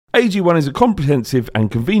AG1 is a comprehensive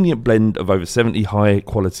and convenient blend of over 70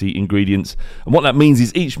 high-quality ingredients, and what that means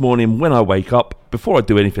is each morning when I wake up, before I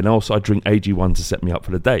do anything else, I drink AG1 to set me up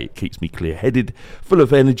for the day. It keeps me clear-headed, full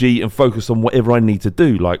of energy, and focused on whatever I need to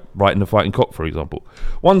do, like writing the Fighting Cock, for example.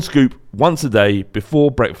 One scoop, once a day,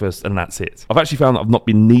 before breakfast, and that's it. I've actually found that I've not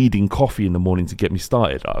been needing coffee in the morning to get me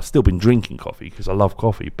started. I've still been drinking coffee because I love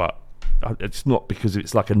coffee, but it's not because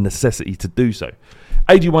it's like a necessity to do so.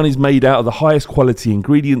 AG1 is made out of the highest quality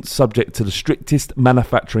ingredients subject to the strictest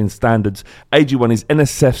manufacturing standards. AG1 is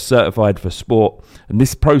NSF certified for sport, and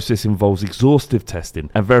this process involves exhaustive testing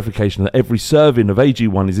and verification that every serving of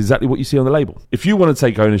AG1 is exactly what you see on the label. If you want to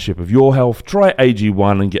take ownership of your health, try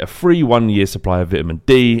AG1 and get a free 1-year supply of vitamin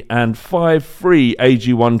D and 5 free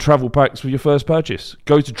AG1 travel packs with your first purchase.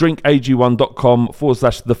 Go to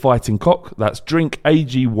drinkag1.com/thefightingcock. That's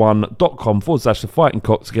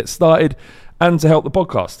drinkag1.com/thefightingcock to get started and to help the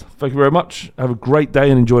podcast. Thank you very much. Have a great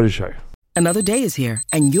day and enjoy the show. Another day is here,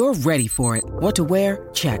 and you're ready for it. What to wear?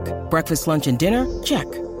 Check. Breakfast, lunch, and dinner? Check.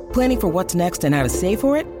 Planning for what's next and how to save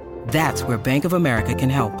for it? That's where Bank of America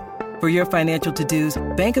can help. For your financial to-dos,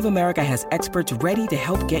 Bank of America has experts ready to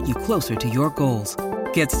help get you closer to your goals.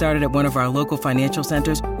 Get started at one of our local financial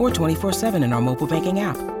centers or 24/7 in our mobile banking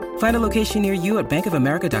app. Find a location near you at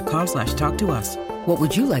bankofamerica.com/talktous. What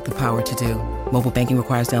would you like the power to do? Mobile banking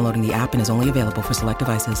requires downloading the app and is only available for select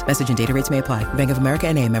devices. Message and data rates may apply. Bank of America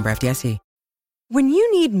N.A., member FDIC. When you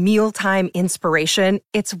need mealtime inspiration,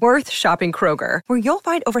 it's worth shopping Kroger, where you'll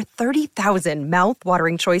find over 30,000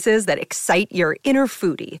 mouth-watering choices that excite your inner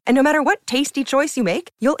foodie. And no matter what tasty choice you make,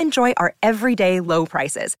 you'll enjoy our everyday low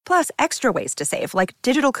prices, plus extra ways to save, like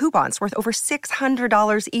digital coupons worth over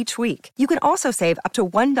 $600 each week. You can also save up to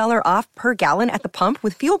 $1 off per gallon at the pump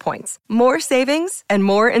with fuel points. More savings and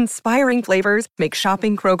more inspiring flavors make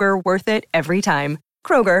shopping Kroger worth it every time.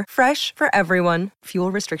 Kroger, fresh for everyone.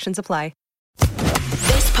 Fuel restrictions apply.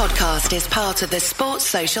 This podcast is part of the Sports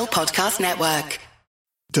Social Podcast Network.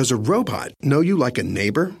 Does a robot know you like a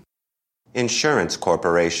neighbor? Insurance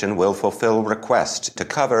Corporation will fulfill requests to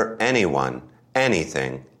cover anyone,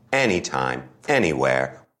 anything, anytime,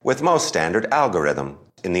 anywhere, with most standard algorithm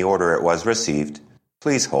in the order it was received.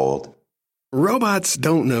 Please hold. Robots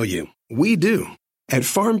don't know you. We do. At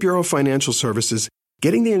Farm Bureau Financial Services,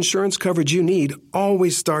 getting the insurance coverage you need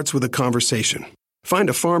always starts with a conversation.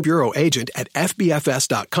 Find a Farm Bureau agent at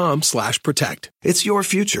fbfs.com/protect. It's your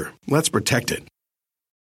future. Let's protect it.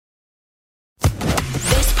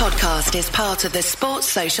 This podcast is part of the Sports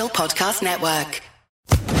Social Podcast Network.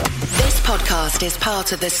 This podcast is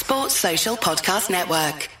part of the Sports Social Podcast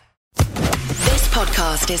Network. This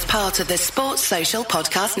podcast is part of the Sports Social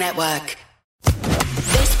Podcast Network.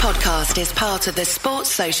 This podcast is part of the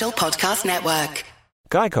Sports Social Podcast Network.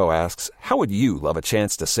 Geico asks, how would you love a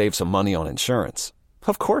chance to save some money on insurance?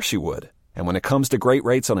 Of course you would. And when it comes to great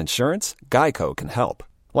rates on insurance, Geico can help.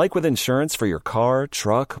 Like with insurance for your car,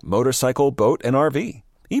 truck, motorcycle, boat, and RV.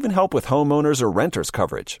 Even help with homeowners or renters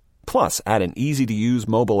coverage. Plus, add an easy-to-use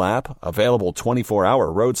mobile app, available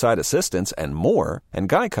 24-hour roadside assistance, and more, and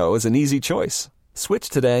Geico is an easy choice. Switch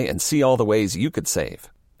today and see all the ways you could save.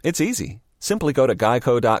 It's easy. Simply go to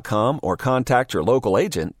geico.com or contact your local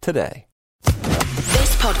agent today.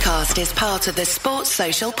 This podcast is part of the Sports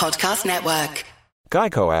Social Podcast Network.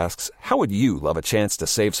 Geico asks, how would you love a chance to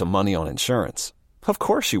save some money on insurance? Of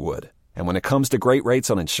course you would. And when it comes to great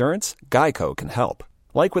rates on insurance, Geico can help.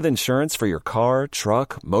 Like with insurance for your car,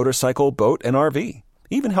 truck, motorcycle, boat, and RV.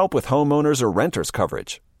 Even help with homeowners or renters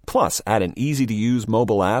coverage. Plus, add an easy-to-use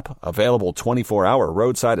mobile app, available 24-hour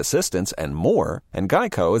roadside assistance, and more, and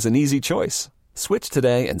Geico is an easy choice. Switch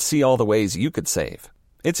today and see all the ways you could save.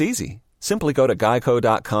 It's easy. Simply go to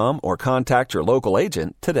geico.com or contact your local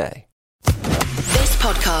agent today. This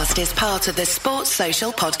podcast is part of the Sports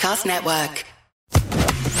Social Podcast Network.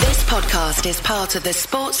 This podcast is part of the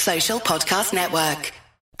Sports Social Podcast Network.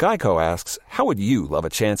 Geico asks, how would you love a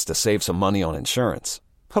chance to save some money on insurance?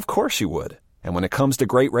 Of course you would. And when it comes to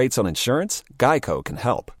great rates on insurance, Geico can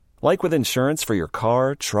help. Like with insurance for your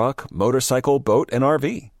car, truck, motorcycle, boat, and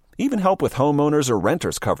RV. Even help with homeowners or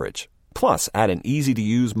renters coverage. Plus, add an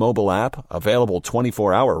easy-to-use mobile app, available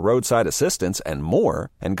 24-hour roadside assistance, and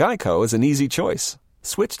more, and Geico is an easy choice.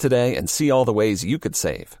 Switch today and see all the ways you could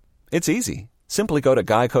save. It's easy. Simply go to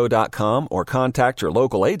geico.com or contact your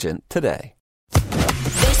local agent today.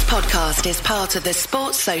 This podcast is part of the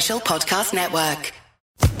Sports Social Podcast Network.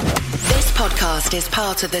 This podcast is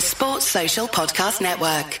part of the Sports Social Podcast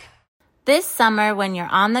Network. This summer, when you're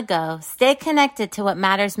on the go, stay connected to what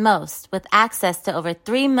matters most with access to over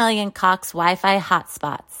 3 million Cox Wi-Fi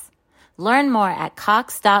hotspots. Learn more at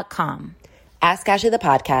Cox.com. Ask Ashley the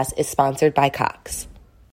podcast is sponsored by Cox.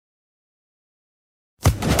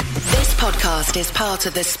 podcast is part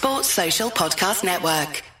of the Sports Social Podcast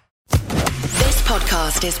Network. This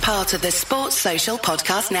podcast is part of the Sports Social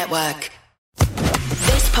Podcast Network.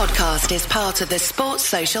 This podcast is part of the Sports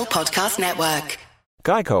Social Podcast Network.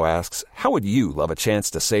 Geico asks, how would you love a chance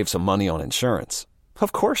to save some money on insurance?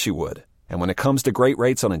 Of course you would. And when it comes to great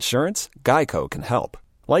rates on insurance, Geico can help.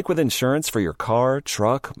 Like with insurance for your car,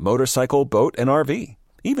 truck, motorcycle, boat, and RV.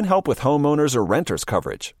 Even help with homeowners or renters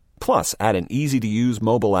coverage. Plus, add an easy-to-use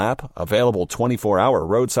mobile app, available 24-hour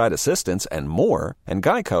roadside assistance, and more, and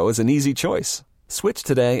Geico is an easy choice. Switch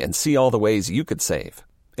today and see all the ways you could save.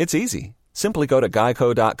 It's easy. Simply go to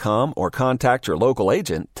geico.com or contact your local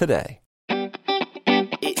agent today.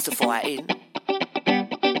 It's the fighting.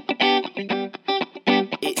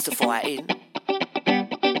 It's the fighting.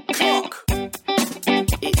 Clock.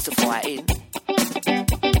 It's the fighting.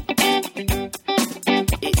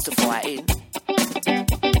 It's the fighting.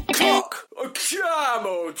 Clock. Come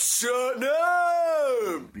on,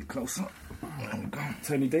 Tottenham. Be closer.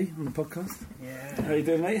 Tony D on the podcast. Yeah. How you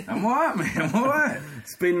doing, mate? I'm alright, man. I'm alright.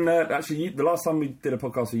 It's been actually the last time we did a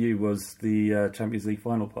podcast with you was the Champions League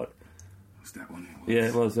final pod. What's that one? Yeah,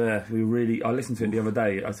 it was. We really. I listened to it the other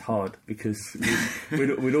day. It's hard because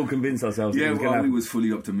we'd all convinced ourselves. Yeah, we was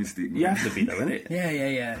fully optimistic. Man. You have to be though, innit?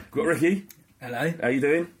 Yeah. Got Ricky. Hello. How you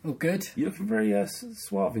doing? All good. You're looking very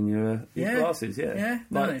suave in your glasses. Yeah. Yeah.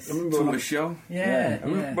 Like, Nice. I remember From when a show. Yeah. I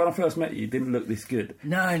remember when I first met you didn't look this good.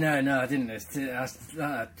 No, I didn't. I was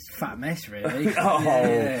a fat mess, really.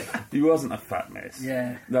 Oh, you wasn't a fat mess.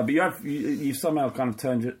 Yeah. No, but you somehow kind of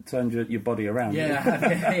turned your body around.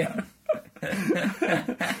 Yeah.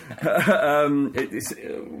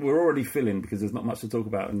 We're already filling because there's not much to talk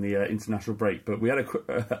about in the international break. But we had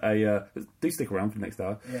do stick around for the next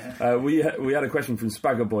hour. Yeah. We had a question from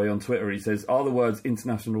Spagger Boy on Twitter. He says, "Are the words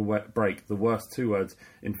international break the worst two words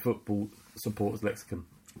in football supporters lexicon?"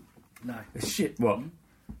 No. Shit. What?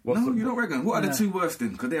 No, you don't reckon? What are the two worst then?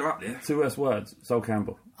 Because they're up there. Two worst words. Sol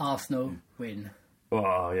Campbell. Arsenal win.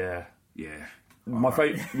 Oh yeah. Yeah. My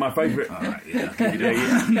favourite. Alright, yeah.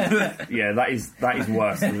 Yeah, that is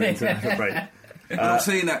worse than the international break. I'm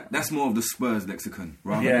saying that's more of the Spurs lexicon,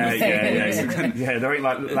 rather Yeah, than yeah. There ain't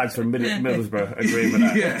like lads from Middlesbrough agreeing with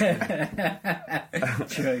that. Yeah.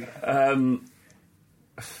 True.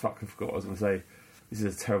 Fuck, I forgot what I was going to say. This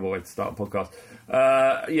is a terrible way to start a podcast.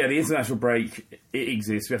 The international break, it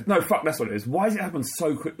exists. That's what it is. Why has it happened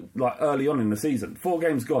so quick, like early on in the season? 4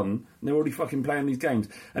 games gone, and they're already fucking playing these games.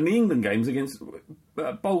 And the England games against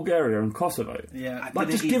Bulgaria and Kosovo. Yeah. Like,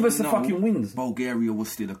 just give us the fucking wins. Bulgaria was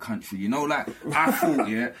still a country. You know, like, I thought,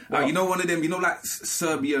 yeah. You know one of them, you know, like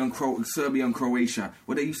Serbia and Croatia,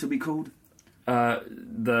 what they used to be called? It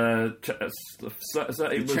was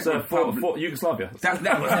Yugoslavia.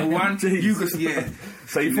 That was the one. Yeah.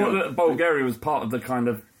 So you thought that Bulgaria was part of the kind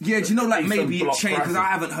of... Yeah, do you know, like, Eastern maybe it Bloc changed, because I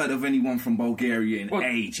crisis. haven't heard of anyone from Bulgaria in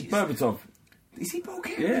ages. Berbatov. Is he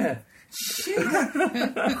Bulgarian? Yeah. Shit.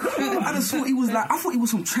 I just thought he was like, I thought he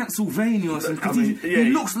was from Transylvania or something. I mean,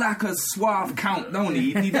 he looks like a suave count, don't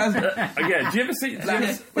he? He does. Yeah, do you ever see...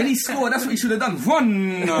 When he scored, that's what he should have done.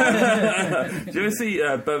 Run! Do you ever see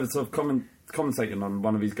Berbatov commentating on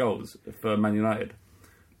one of his goals for Man United?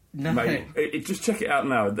 No. Mate, just check it out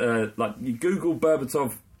now. Like, you Google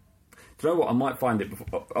Berbatov. Do you know what? I might find it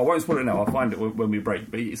before. I won't spoil it now. I'll find it when we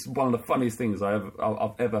break. But it's one of the funniest things I've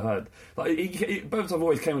ever heard. Like, Berbatov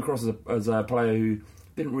always came across as a player who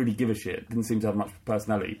didn't really give a shit. Didn't seem to have much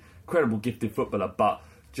personality. Incredible, gifted footballer, but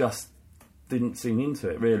just didn't seem into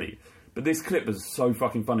it really. But this clip was so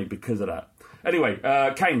fucking funny because of that. Anyway,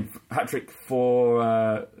 Kane hat-trick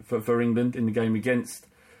for England in the game against...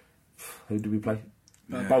 Who did we play?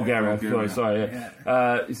 Bulgaria. Sorry.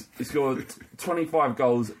 He scored 25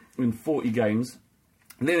 goals in 40 games.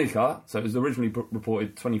 Lineker, so it was originally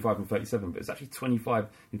reported 25 and 37, but it's actually 25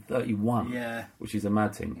 and 31, which is a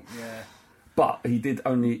mad thing. Yeah. But he did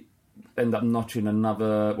only end up notching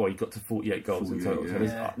another... Well, he got to 48 goals in total. So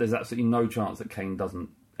there's absolutely no chance that Kane doesn't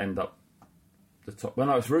end up the top. Well,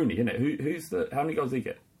 no, it's Rooney, isn't it? How many goals did he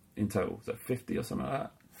get in total? Is that 50 or something like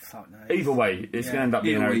that? Fuck no. Either way, it's going to end up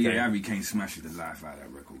being Harry Kane. Harry Kane smashes the life out of that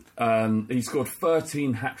record. He scored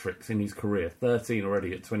 13 hat-tricks in his career. 13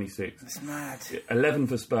 already at 26. That's mad. 11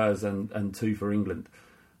 for Spurs and 2 for England.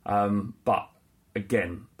 But,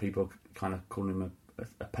 again, people kind of call him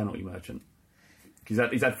a penalty merchant. He's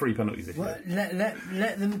had 3 penalties this year.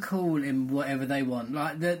 Let them call him whatever they want.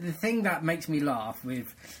 Like the thing that makes me laugh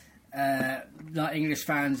with like English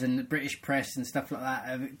fans and the British press and stuff like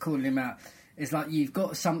that calling him out is like you've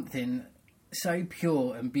got something so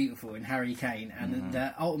pure and beautiful in Harry Kane and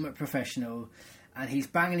the ultimate professional and he's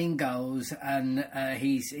banging in goals, and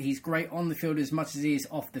he's great on the field as much as he is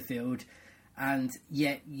off the field. And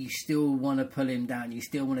yet, you still want to pull him down. You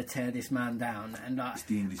still want to tear this man down. And It's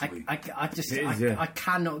the English way. I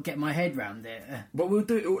cannot get my head round it. But we'll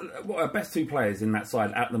do. What our best two players in that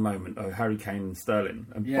side at the moment are Harry Kane and Sterling,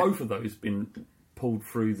 and both of those been pulled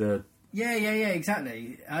through the. Yeah,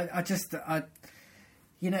 exactly.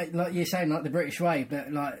 You know, like you're saying, like the British way,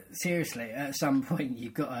 but like seriously, at some point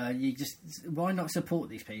you've got why not support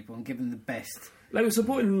these people and give them the best? They were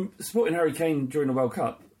supporting Harry Kane during the World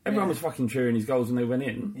Cup. Everyone was fucking cheering his goals when they went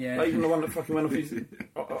in. Yeah. Like, even the one that fucking went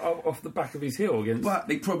off the back of his heel against. But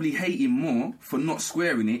they probably hate him more for not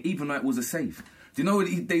squaring it, even though it was a save. Do you know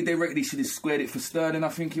they reckon he should have squared it for Sterling? I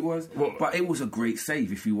think it was. What? But it was a great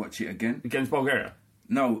save if you watch it again against Bulgaria.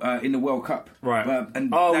 No, in the World Cup. Right. When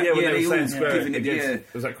they were saying square it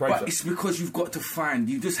against. Was that Croatia? But it's because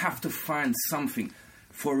you just have to find something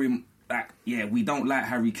for him. Like, we don't like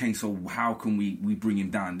Harry Kane, so how can we bring him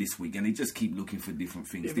down this week? And they just keep looking for different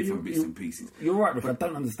things, different bits and pieces. You're right, but I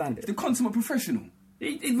don't understand it. The consummate professional.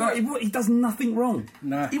 He does nothing wrong.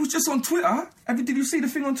 No. He was just on Twitter. Did you see the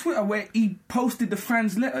thing on Twitter where he posted the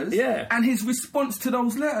fans' letters? Yeah. And his response to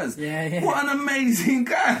those letters? Yeah. What an amazing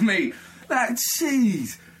guy, mate. Like,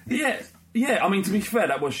 jeez. Yeah, I mean, to be fair,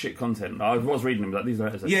 that was shit content. I was reading them, like, these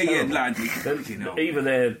letters are terrible. Lad, you know.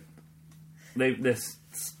 Either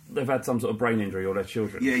they've had some sort of brain injury or they're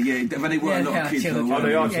children. But they were a lot of kids. Children. Oh,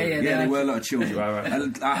 they are children. They were a lot of children. Right.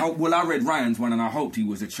 And I read Ryan's one and I hoped he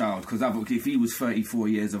was a child, because if he was 34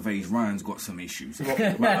 years of age, Ryan's got some issues. What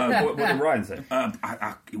did Ryan say?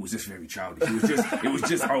 It was just very childish. It was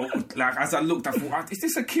just like, as I looked, I thought, is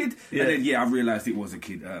this a kid? Yeah. And then I realised it was a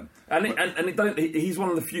kid. He's one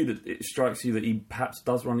of the few that it strikes you that he perhaps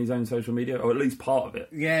does run his own social media, or at least part of it.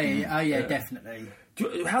 Yeah, definitely.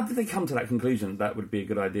 How did they come to that conclusion that would be a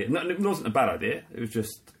good idea? No, it wasn't a bad idea. It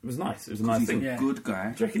was nice. It was a nice thing. He's a good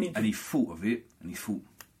guy. Do you reckon and he thought of it, and he thought,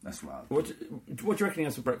 that's what What do you reckon he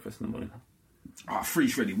has for breakfast in the morning? Free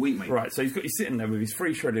shredded wheat, mate. Right, so he's sitting there with his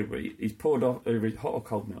free shredded wheat. He's poured off over his hot or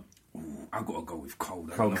cold milk. Ooh, I've got to go with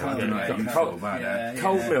cold. Cold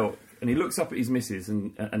milk. And he looks up at his missus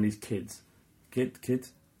and his kids.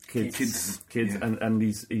 Kids. Yeah. And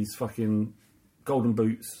he's fucking golden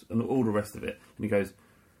boots and all the rest of it. And he goes,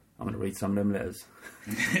 I'm going to read some of them letters.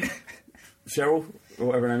 Cheryl, or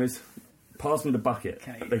whatever her name is, pass me the bucket.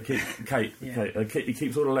 Kate. He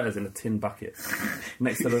keeps all the letters in a tin bucket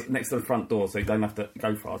next to the front door, so you don't have to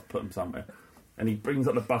go fast. Put them somewhere. And he brings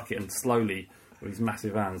up the bucket and slowly, with his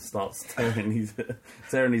massive hands, starts tearing these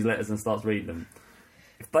letters and starts reading them.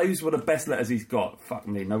 If those were the best letters he's got, fuck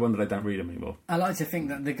me, no wonder they don't read them anymore. I like to think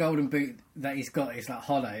that the golden boot that he's got is like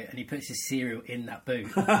hollow, and he puts his cereal in that boot.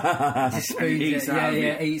 Just spoons eats out of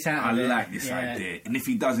it. I like this idea. And if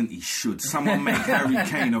he doesn't, he should. Someone make Harry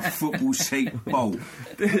Kane a football-shaped bowl.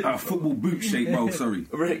 A football boot-shaped bowl, sorry.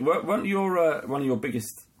 Rick, one of your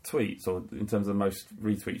biggest tweets, or in terms of the most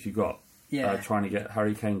retweets you got, trying to get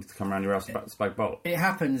Harry Kane to come around your house about the Spag Bowl. It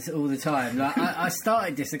happens all the time. Like, I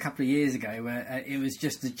started this a couple of years ago where it was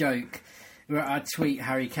just a joke where I'd tweet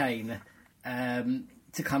Harry Kane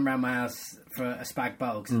to come round my house for a Spag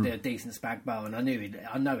Bowl, because I do a decent Spag Bowl, and I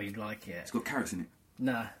know he'd like it. It's got carrots in it.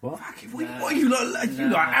 No. What? What are you like? You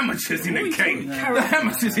like amateurs in the game. The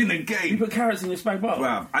amateurs in the game. You put carrots in your Spag Bowl?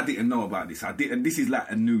 Bruv, I didn't know about this. And this is like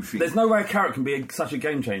a new thing. There's no way a carrot can be such a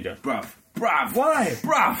game changer. Bruv. Why?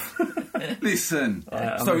 Bruv. Listen.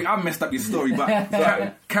 Sorry, I messed up your story,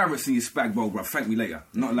 but carrots in your Spag Bowl, bruv. Thank me later.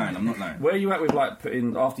 I'm not lying. Where are you at with, like,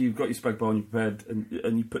 putting, after you've got your Spag Bowl and you prepared,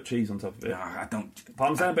 and you put cheese on top of it? No, I don't.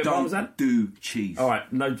 Parmesan? Parmesan? Do cheese.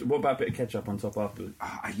 Alright, no, what about a bit of ketchup on top afterwards?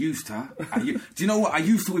 I used to. Do you know what? I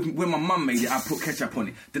used to, when my mum made it, I put ketchup on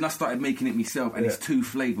it. Then I started making it myself, and it's too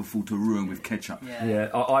flavourful to ruin with ketchup. Yeah,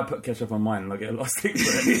 I put ketchup on mine and I get a lot of stick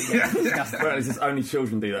for it. Apparently, it's just only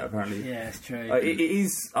children do that, apparently. Yeah, it's true. It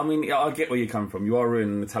is, I mean, I get where you come from. You are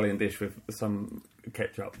ruining an Italian dish with some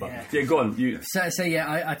ketchup. But yeah, go on. So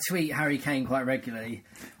I tweet Harry Kane quite regularly.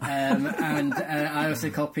 And I also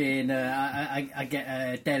copy in, I get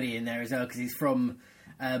a deli in there as well, because he's from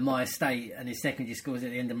my estate, and his secondary school's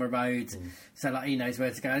at the end of my road. So, like, he knows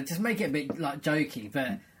where to go. Just make it a bit, like, jokey,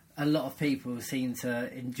 but a lot of people seem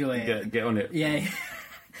to enjoy it. Get on it. Yeah.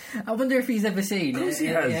 I wonder if he's ever seen it. Of course he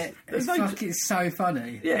has. Yeah, it's so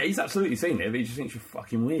funny. Yeah, he's absolutely seen it, but he just thinks you're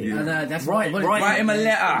fucking weird. Yeah. I know, that's write him a letter. Write him a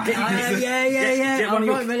letter.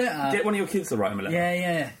 Get one of your kids to write him a letter.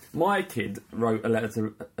 Yeah. My kid wrote a letter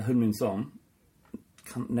to Hun-Min Song.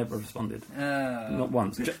 Never responded. Not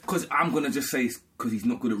once. Because I'm going to just say, because he's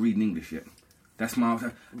not good at reading English yet. That's my...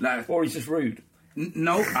 Or he's just rude.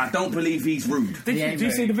 No, I don't believe he's rude. Do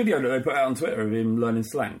you see the video that they put out on Twitter of him learning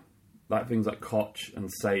slang? Like things like "cotch"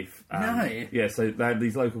 and "safe." No. Yeah, so they had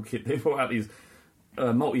these local kids. They brought out these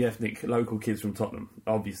multi-ethnic local kids from Tottenham,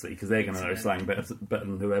 obviously, because they're going to know slang better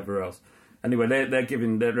than whoever else. Anyway,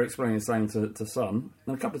 they're explaining slang to Son,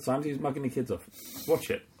 and a couple of times he was mugging the kids off. Watch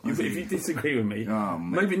it. If you disagree with me,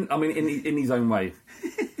 maybe in his own way.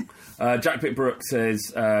 Jack Pitt-Brooke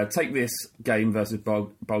says, take this game versus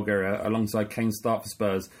Bulgaria alongside Kane's start for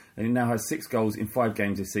Spurs, and he now has 6 goals in 5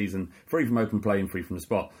 games this season, 3 from open play and 3 from the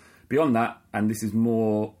spot. Beyond that, and this is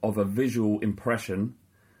more of a visual impression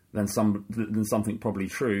than something probably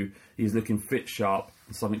true, he's looking fit, sharp,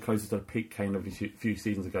 and something closer to the peak Kane of a few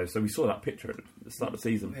seasons ago. So we saw that picture at the start of the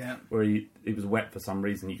season where he was wet for some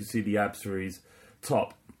reason. You could see the abs through his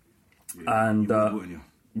top. Yeah, and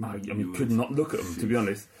you could not look at him, to be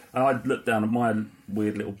honest. And I'd look down at my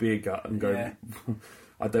weird little beer gut and go,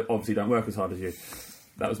 I obviously don't work as hard as you.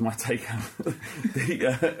 That was my take.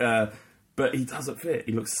 But he doesn't fit.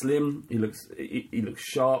 He looks slim. He looks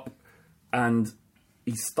sharp, and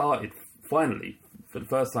he started finally for the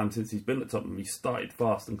first time since he's been at Tottenham. He started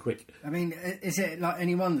fast and quick. I mean, is it like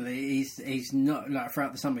any wonder that he's not like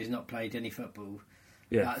throughout the summer he's not played any football?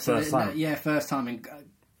 Yeah, first time. First time in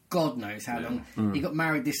God knows how long. He got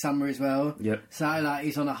married this summer as well. Yep. So like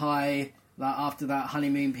he's on a high. Like after that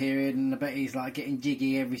honeymoon period, and I bet he's like getting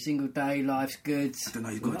jiggy every single day. Life's good. I don't know.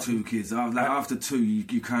 He's got 2 kids. Like after 2,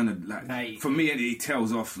 you kind of like. Mate. For me, it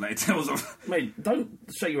tells off. Like it tells off. Mate, don't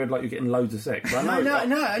shake your head like you're getting loads of sex. No.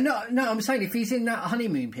 I'm saying if he's in that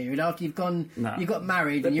honeymoon period after you got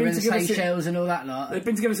married and you're in the Seychelles and all that lot. They've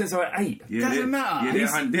been together since they were 8. Yeah, doesn't matter.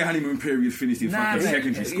 Yeah, their honeymoon period finished in fucking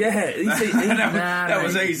secondary school. Yeah, that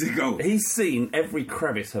was ages ago. He's seen every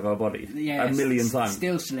crevice of her body a million times.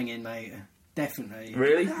 Still slinging, mate. Definitely.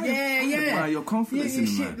 Really? Yeah. Wow, your confidence in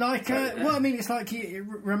him, like, well, I mean, it's like a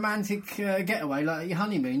romantic getaway, like your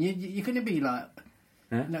honeymoon. You're going to be like,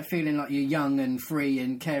 feeling like you're young and free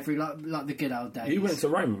and carefree, like the good old days. You went to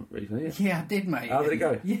Rome recently, Yeah, I did, mate. How did it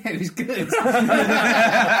go? Yeah, it was good.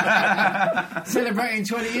 Celebrating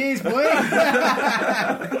 20 years, boy.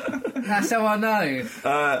 That's how I know.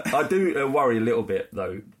 I do worry a little bit,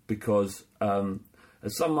 though, because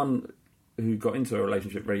as someone who got into a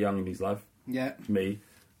relationship very young in his life, me,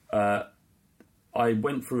 I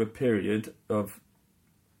went through a period of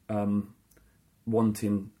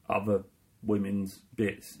wanting other women's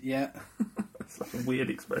bits. Yeah. It's like a weird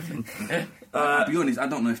expression. To be honest, I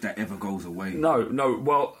don't know if that ever goes away. No,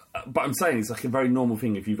 well, but I'm saying it's like a very normal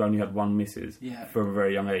thing if you've only had one missus from a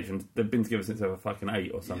very young age, and they've been together since they were fucking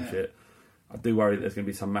 8 or some shit. I do worry that there's going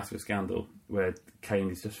to be some massive scandal where Kane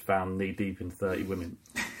is just found knee-deep in 30 women.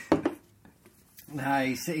 No,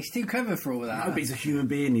 he's too clever for all that. No, but he's a human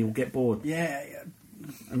being. He'll get bored. Yeah.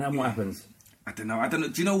 And then what happens? I don't know.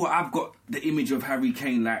 Do you know what? I've got the image of Harry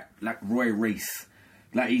Kane like Roy Race.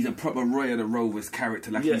 Like he's a proper Roy of the Rovers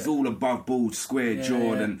character. Like he's all above board, square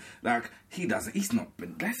jawed, and like he doesn't. He's not.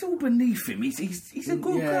 That's all beneath him. He's a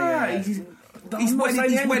good guy. Yeah. He's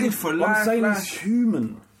wedded for life. I'm saying he's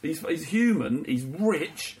human. He's human. He's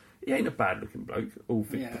rich. He ain't a bad looking bloke.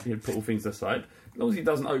 Put all things aside. As long as he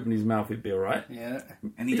doesn't open his mouth, he'd be all right. Yeah,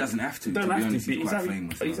 and he doesn't have to. Don't be have honest, to. He's quite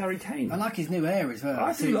famous. He's Harry Kane. I like his new hair as well. I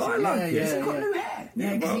like it. He's got new hair.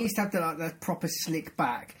 Yeah, because he used to have the proper slick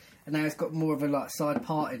back, and now it's got more of a side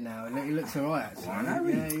parting now, and he looks alright actually.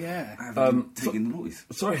 I haven't taken the noise.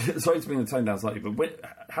 Sorry to bring the tone down slightly, but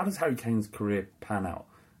how does Harry Kane's career pan out,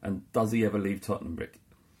 and does he ever leave Tottenham, Rick?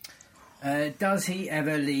 Does he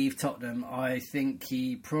ever leave Tottenham? I think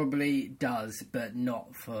he probably does, but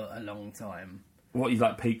not for a long time. What, he's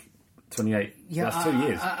like peak 28? Yeah, that's 2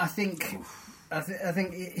 years. I think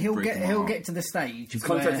he'll get to the stage. He's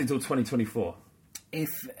contracted until 2024.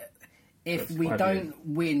 If we don't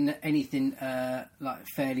win anything like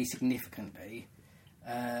fairly significantly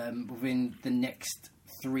within the next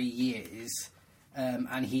 3 years,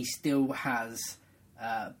 and he still has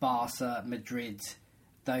Barca, Madrid,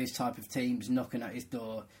 those type of teams knocking at his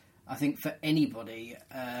door, I think for anybody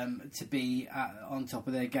to be on top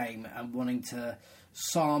of their game and wanting to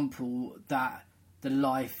sample the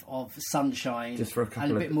life of sunshine just for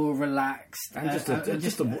and a bit more relaxed, and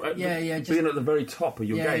being at the very top of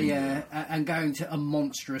your game, and going to a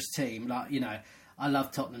monstrous team like I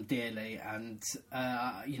love Tottenham dearly, and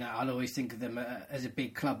I'll always think of them as a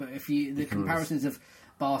big club. But if the comparisons of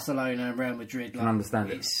Barcelona and Real Madrid, can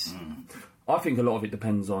understand it. I think a lot of it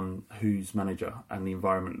depends on who's manager and the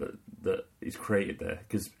environment that is created there.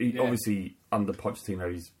 Because obviously, under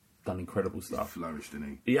Pochettino, he's done incredible stuff. He's flourished,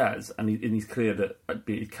 didn't he? He has, and he's clear that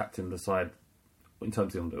being captain of the side, in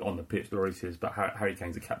terms of on the pitch, Lloris is, but Harry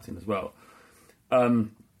Kane's a captain as well.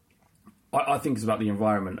 I think it's about the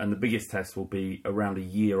environment, and the biggest test will be around a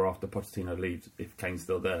year after Pochettino leaves, if Kane's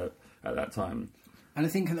still there at that time. And I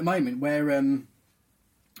think at the moment where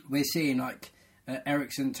we're seeing like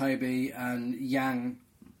Eriksen, Toby, and Yang,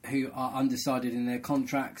 who are undecided in their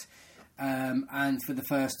contracts, and for the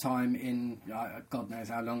first time in God knows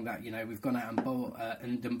how long that we've gone out and bought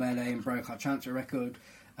Ndombele and broke our transfer record.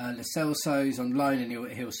 Lo Celso's on loan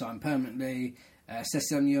and he'll sign permanently.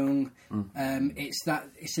 Sessegnon.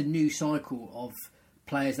 It's a new cycle of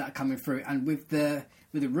players that are coming through, and with the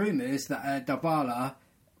rumours that Dybala,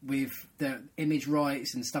 with the image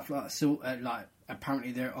rights and stuff like that, like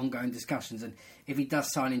apparently there are ongoing discussions, and if he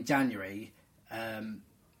does sign in January,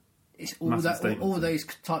 it's all those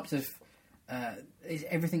types of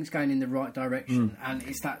everything's going in the right direction, and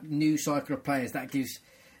it's that new cycle of players that gives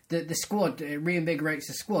the squad, it reinvigorates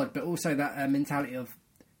the squad, but also that mentality of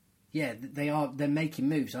they're making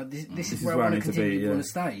moves. This is where I want to continue. Want to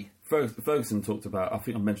stay. Ferguson talked about, I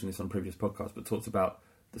think I mentioned this on previous podcasts, but talked about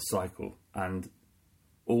the cycle, and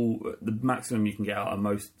all the maximum you can get out of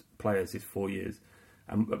most players is 4 years,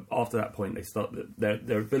 and after that point they start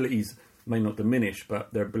their abilities may not diminish,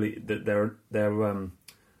 but their ability,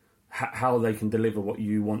 how they can deliver what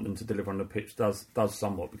you want them to deliver on the pitch does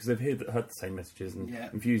somewhat, because they've heard the same messages, and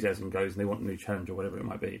enthusiasm goes, and they want a new challenge or whatever it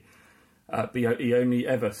might be. But he only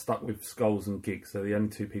ever stuck with Scholes and Giggs, so the only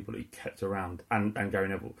two people that he kept around, and Gary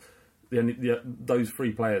Neville. Those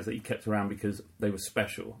three players that he kept around because they were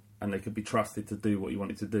special and they could be trusted to do what he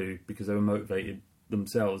wanted to do because they were motivated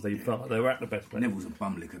themselves. They felt like they were at the best place. Neville's a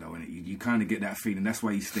bum licker though, isn't it? You kind of get that feeling. That's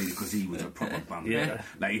why he stayed, because he was a proper bum.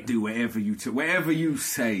 Like he'd do whatever you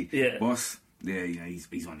say, boss. Yeah,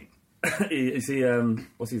 he's on it. You see,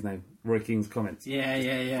 what's his name? Roy Keane's comments.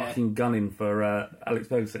 Yeah. Fucking gunning for Alex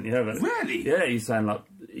Ferguson. You heard it? Really? Yeah, he's saying like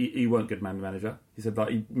he weren't good manager. He said like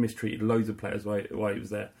he mistreated loads of players while he was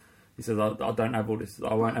there. He says I don't have all this.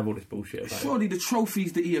 I won't have all this bullshit about Surely the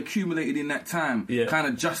trophies that he accumulated in that time kind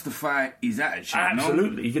of justify his attitude.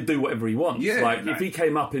 Absolutely, he could do whatever he wants. Yeah, like if he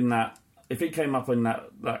came up in that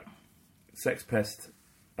sex pest.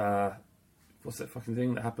 What's that fucking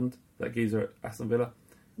thing that happened? That geezer at Aston Villa.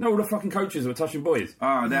 No, all the fucking coaches were touching boys.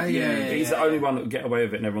 Oh, that He's the only one that would get away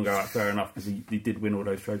with it, and everyone go, fair enough, because he did win all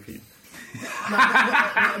those trophies.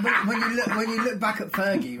 when you look back at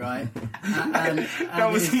Fergie, right? That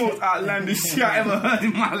was the most outlandish shit I ever heard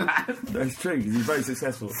in my life. That's true, because he's very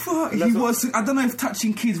successful. Fuck, he was. I don't know if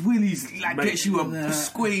touching kids' willies gets you a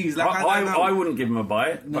squeeze. Like, I wouldn't give him a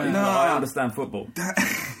bite, but I understand football.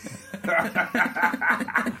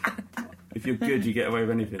 If you're good, you get away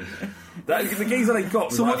with anything. The geezer they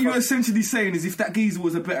got. So what you're essentially saying is, if that geezer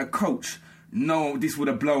was a better coach, this would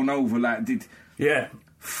have blown over. Yeah,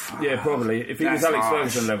 probably. If he was Alex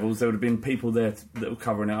Ferguson levels, there would have been people there that were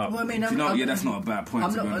covering it up. Well, I mean, that's not a bad point.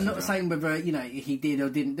 I'm not saying whether he did or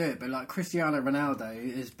didn't do it, but like Cristiano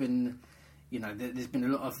Ronaldo has been. There's been a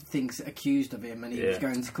lot of things accused of him, and he was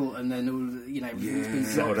going to court, and then everything's been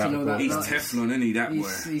sacked and all that. He's Teflon,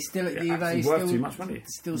 isn't he? He's still at Juve. He's worth too much money.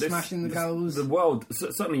 Still smashing the goals. The world,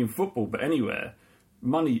 certainly in football, but anywhere,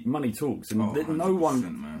 money talks, and there's no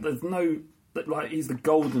one. Man. There's no he's the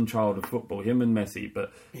golden child of football. Him and Messi,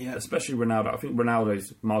 but especially Ronaldo. I think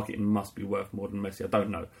Ronaldo's marketing must be worth more than Messi. I don't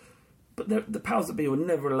know, but the powers that be will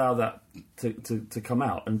never allow that to come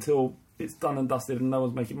out until it's done and dusted and no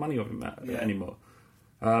one's making money off him anymore.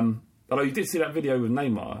 Although you did see that video with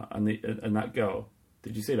Neymar and that girl.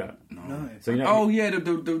 Did you see that? No. So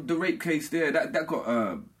the rape case there. That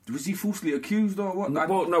got was he falsely accused or what?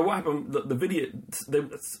 No, what happened? The video.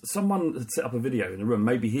 Someone had set up a video in the room.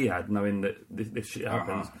 Maybe he had, knowing that this shit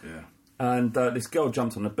happens. And this girl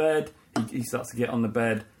jumps on the bed. He starts to get on the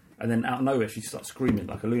bed, and then out of nowhere she starts screaming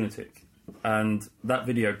like a lunatic. And that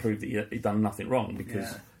video proved that he'd done nothing wrong,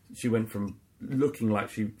 because she went from looking like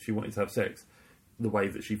she wanted to have sex, the way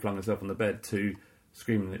that she flung herself on the bed, to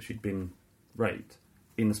screaming that she'd been raped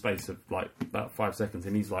in the space of about 5 seconds.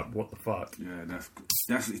 And he's like, "What the fuck?" Yeah,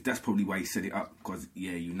 that's probably why he set it up, because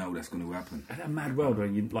that's going to happen. And that mad world where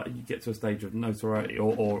you get to a stage of notoriety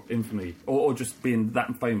or infamy or just being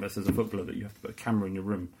that famous as a footballer that you have to put a camera in your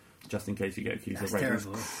room just in case you get accused of rape. That's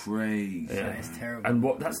terrible. Crazy. Yeah, it's terrible. And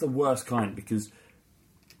that's the worst kind, because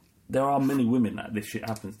there are many women that this shit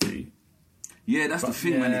happens to. Yeah, that's the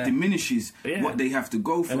thing, man. It diminishes what they have to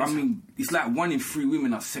go through. I mean, it's like 1 in 3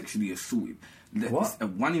 women are sexually assaulted. What?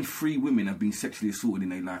 1 in 3 women have been sexually assaulted in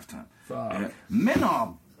their lifetime. Men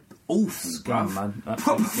are awful, scum, man.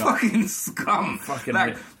 Proper fucking scum. Fucking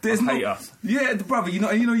hate us. Yeah, brother.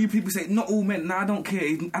 You people say not all men. No, I don't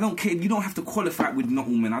care. I don't care. You don't have to qualify it with not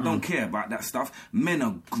all men. I don't care about that stuff. Men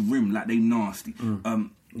are grim, like they nasty.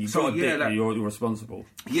 You've got a dick, like, you're responsible.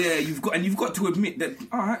 Yeah, you've got to admit that,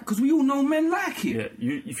 alright, because we all know men like it.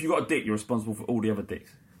 Yeah, if you've got a dick, you're responsible for all the other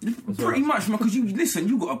dicks. Pretty much, man, because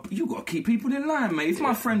you got to keep people in line, mate. If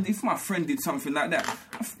my friend did something like that,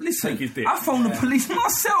 listen, I phone the police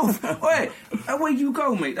myself. Wait, away you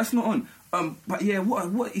go, mate. That's not on. But yeah,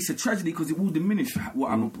 what? It's a tragedy because it will diminish what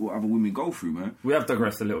other women go through, man. We have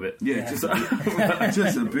digressed a little bit. Yeah. Just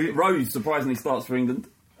a bit. Rose surprisingly starts for England.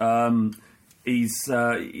 He's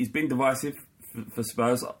been divisive for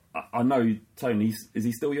Spurs. I know, Tony, is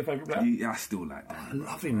he still your favourite player? Yeah, I still like Danny. I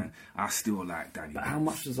love him. Man. I still like Danny. But how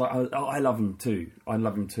much does I love him too. I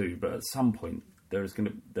love him too. But at some point, there has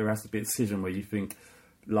to be a decision where you think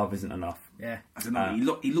love isn't enough. Yeah. I don't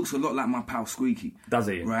know. He looks a lot like my pal Squeaky. Does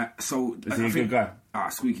he? Right. So is he a good guy?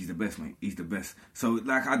 Squeaky's the best, mate. He's the best. So,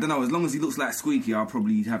 like, I don't know. As long as he looks like Squeaky, I'll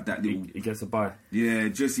probably have that little. He gets a buy. Yeah,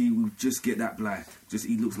 he will just get that blind.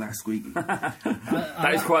 He looks like Squeaky.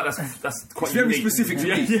 That's quite. It's very specific to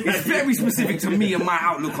me. It's very specific to me and my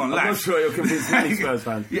outlook on life. I'm not sure you'll convince many Spurs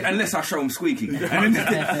fans. Yeah, unless I show him Squeaky.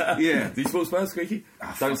 Yeah. Do you support Spurs, Squeaky?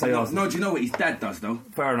 Don't say Arsenal. No, do you know what his dad does though?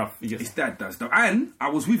 Fair enough. His dad does though, and I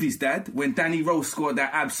was with his dad when Danny Rose scored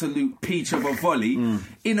that absolute peach of a volley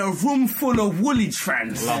in a room full of woolly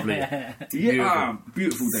trans. Lovely. Yeah,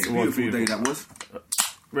 beautiful day. Beautiful day that was.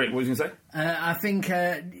 Rick, what was you going to say? I think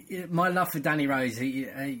my love for Danny Rose, he,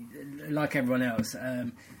 like everyone else,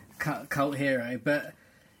 cult hero, but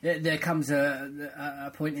there comes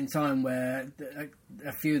a point in time where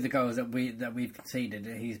a few of the goals that we've conceded,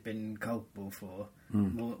 he's been culpable for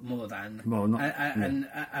more than. Well, not, and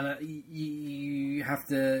you have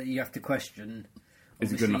to question. Is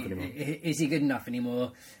he good enough anymore? Is he good enough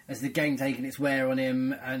anymore? Has the game taken its wear on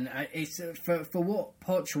him? And it's for what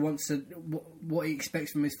Poch wants to, what he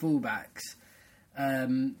expects from his fullbacks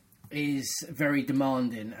is very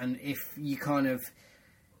demanding. And if you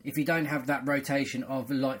don't have that rotation of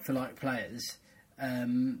like for like players,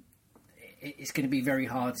 it's going to be very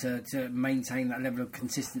hard to maintain that level of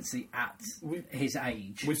consistency at his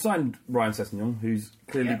age. We signed Ryan Sessegnon, who's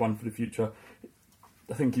clearly one for the future.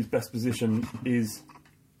 I think his best position is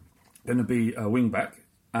going to be a wing back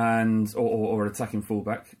or an attacking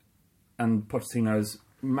fullback, and Pochettino's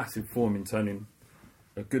massive form in turning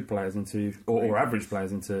good players into or average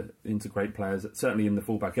players into great players, certainly in the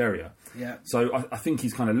fullback area. Yeah. So I think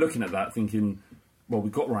he's kind of looking at that, thinking, well,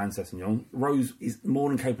 we've got Ryan Sessegnon. Rose is more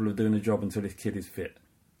than capable of doing the job until this kid is fit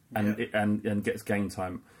and gets game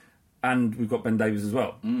time, and we've got Ben Davies as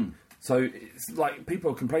well. So it's like people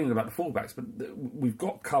are complaining about the fullbacks, but we've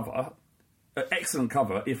got cover, excellent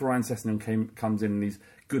cover. If Ryan Sessegnon comes in and he's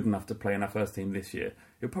good enough to play in our first team this year,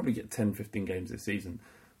 he'll probably get 10, 15 games this season.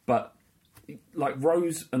 But like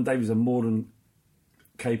Rose and Davies are more than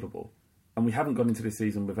capable, and we haven't gone into this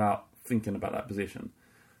season without thinking about that position.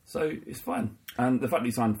 So it's fine. And the fact that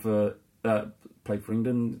he signed for played for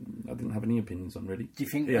England, I didn't have any opinions on, really. Do you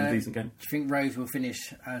think he had a decent game? Do you think Rose will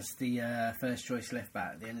finish as the first choice left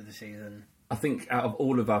back at the end of the season? I think out of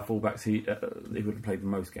all of our fullbacks, he would have played the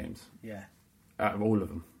most games. Yeah. Out of all of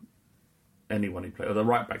them, anyone who played. Or the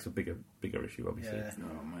right back's a bigger issue, obviously. Yeah.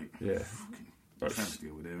 Oh, mate. Yeah.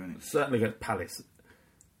 Deal with it, isn't it? Certainly against Palace,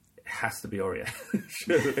 it has to be Aurier.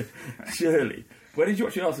 Surely. Where did you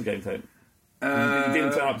watch the Arsenal game, Tone? You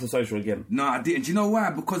didn't turn up to social again. No, I didn't. Do you know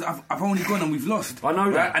why? Because I've only gone and we've lost. I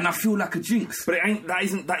know that, and I feel like a jinx. But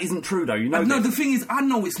that isn't true though. You know. No, the thing is, I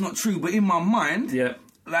know it's not true, but in my mind, yeah.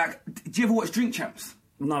 Like, do you ever watch Drink Champs?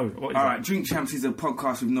 No. What is All right, Drink Champs is a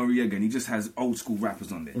podcast with Noriega, and he just has old school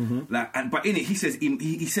rappers on there. Mm-hmm. But in it, he says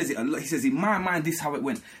he says it a lot. He says, in my mind, this is how it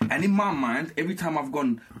went, and in my mind, every time I've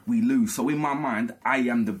gone, we lose. So in my mind, I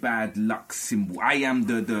am the bad luck symbol. I am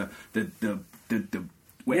the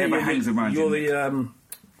whatever hangs around you. You're the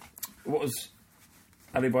what was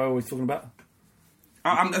Ali Boy always talking about?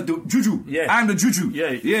 I'm the juju. Yeah, I'm the juju. Yeah.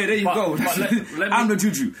 There you go. I'm the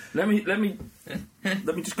juju. Let me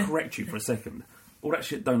just correct you for a second. All that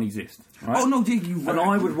shit don't exist. Right? Oh no, you right. And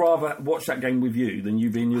I would rather watch that game with you than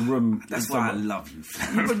you be in your room. That's why I love you.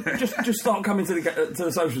 just start coming to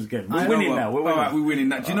the socials again. We're winning now. We're winning. All right, we're winning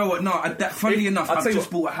now. Do you know what? No, funnily enough, I've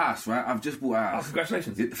just bought a house. Right, I've just bought a house. Oh,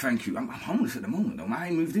 congratulations! Thank you. I'm homeless at the moment though. I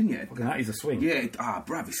ain't moved in yet. Fucking that is a swing. Yeah,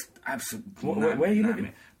 bruv, it's absolutely. Where are you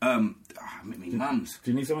living? I'm at me mum's.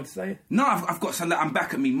 Do you need someone to stay? No, I've got some. I'm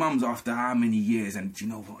back at me mum's after how many years? And do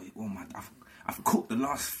you know what? Oh my, I've cooked the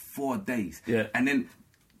last 4 days. Yeah, and then.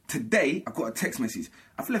 Today, I got a text message.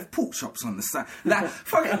 I've left pork chops on the side. Like,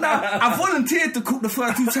 fucking now, I volunteered to cook the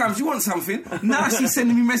first 2 times. You want something? Now she's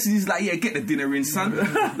sending me messages like, yeah, get the dinner in, son.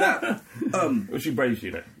 Well, she praised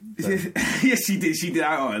you, though. Yes, she did. She did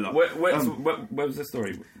out a lot. Where was the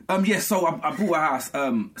story? So I bought a house.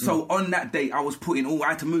 So on that day, I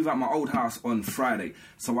had to move out my old house on Friday.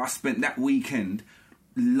 So I spent that weekend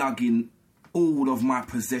lugging all of my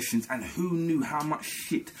possessions, and who knew how much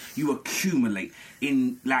shit you accumulate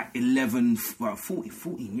in like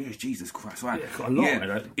 14 years, Jesus Christ. Right? Yeah, a lot,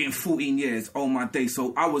 right? In 14 years, all my days.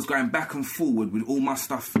 So I was going back and forward with all my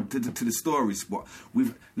stuff to the storage spot,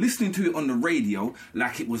 with listening to it on the radio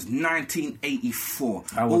like it was 1984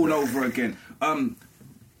 all over again.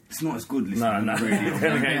 It's not as good listening on the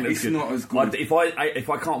radio. It's not as good. If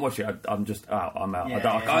I can't watch it, I'm just out. I'm out.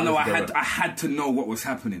 I had to know what was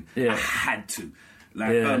happening. Yeah. I had to.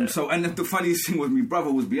 And the funniest thing was my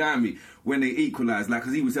brother was behind me when they equalised,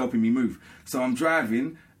 because he was helping me move. So I'm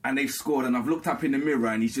driving and they've scored, and I've looked up in the mirror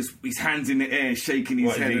and he's just his hands in the air, shaking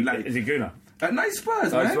his head. Is he Gooner? No,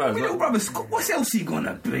 Spurs, man. My little brother, what's else he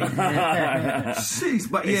gonna be? Jeez,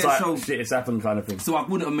 but it's shit, it's happened kind of thing. So I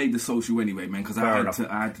wouldn't have made the social anyway, man, because I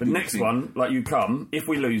had to. The next one, you come. If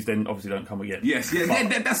we lose, then obviously don't come again. Yes,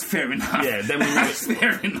 that's fair enough. Yeah, then we know that's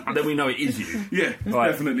fair enough. Then we know it is you. Yeah,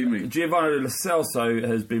 definitely me. Giovanni Lo Celso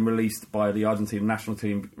has been released by the Argentine national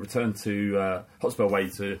team. Returned to Hotspur Way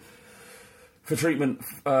for treatment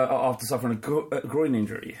after suffering a groin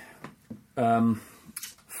injury.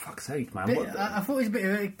 Fuck's sake, man. I thought it was a bit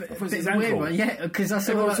of a weird one. Yeah, because I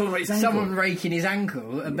saw someone raking his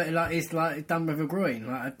ankle, but it's done with a groin.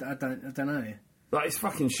 I don't know. It's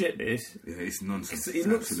fucking shit, this. Yeah, it's nonsense. It's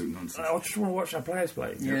absolute nonsense. I just want to watch our players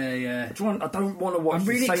play. Yeah. I don't want to watch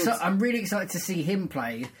I'm really excited to see him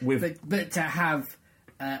play, but to have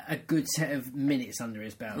a good set of minutes under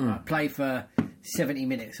his belt. Play for 70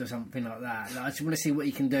 minutes or something like that. I just want to see what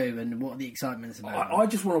he can do and what the excitement's about. I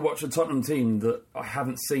just want to watch a Tottenham team that I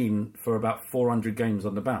haven't seen for about 400 games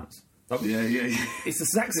on the bounce. Yeah. It's the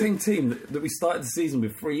exact same team that we started the season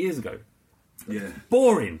with 3 years ago. Yeah.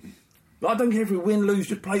 Boring. I don't care if we win, lose,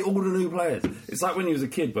 just play all the new players. It's like when you was a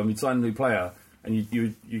kid, when we'd sign a new player and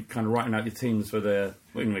you kind of writing out your teams for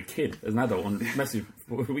when you were a kid, as an adult, on Messi.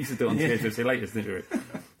 We used to do it on THFC latest, didn't we?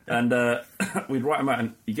 And we'd write them out,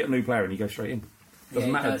 and you get a new player and you go straight in.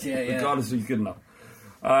 Doesn't matter, regardless if he's good enough.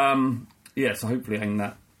 So hopefully it ain't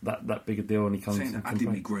that big a deal when he comes. I did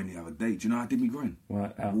me groin the other day. Do you know how I did me groin?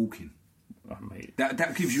 Walking. Oh, mate.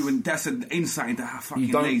 That gives you that's an insight into how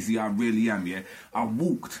fucking lazy I really am. Yeah, I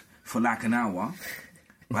walked for like an hour,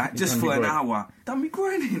 right? Just for an hour. Done me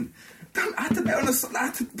groining. I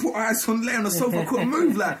had to put eyes on, lay on the sofa. I couldn't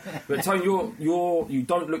move. But Tony, you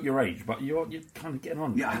don't look your age, but you're kind of getting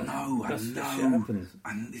on. Yeah, I know. That shit happens.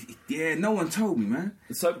 No one told me, man.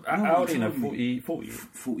 So how old are you? 40?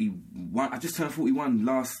 41. I just turned 41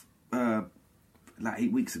 last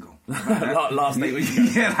 8 weeks ago. last 8 weeks.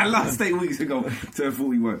 Yeah, last 8 weeks ago. Turned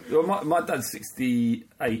 41. Well, my dad's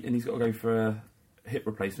 68, and he's got to go for a hip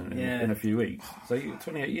replacement in a few weeks. So you got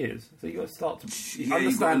 28 years. So you got to start to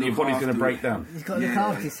understand that your body's going to break down. You've got to look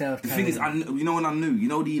after yourself. The thing is, you know when I knew? You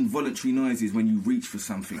know the involuntary noises when you reach for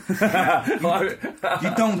something?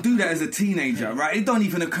 You don't do that as a teenager, right? It don't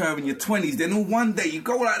even occur in your 20s. Then all one day you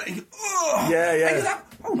go like that, and yeah. And you're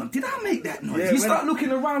like, hold on, did I make that noise? Yeah, you start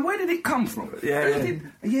looking around, where did it come from? Yeah,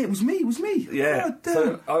 it was me. Yeah. Oh,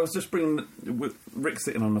 so I was just bringing with Rick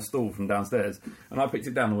sitting on a stool from downstairs, and I picked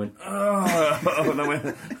it down and went, oh, and I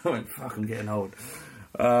went, fuck, I'm getting old.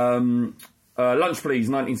 Lunch Please,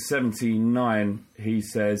 1979, he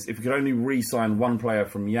says, if you could only re-sign one player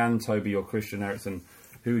from Jan, Toby or Christian Eriksen,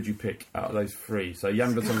 who would you pick out of those three? So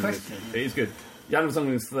Jan Vertonghen, it is good. Jan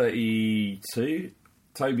Vertonghen is 32,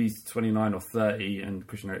 Toby's 29 or 30, and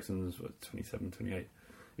Christian Eriksen's 27, 28.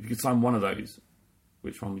 If you could sign one of those,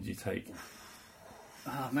 which one would you take?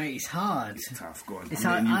 Oh, mate, it's hard. It's tough. Go on. It's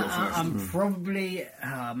hard. I'm probably...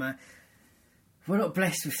 Oh, man. We're not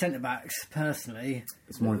blessed with centre-backs, personally.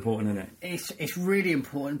 It's more important, isn't it? It's really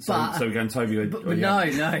important, so we're going Toby but no.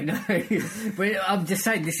 I'm just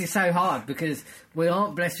saying, this is so hard, because we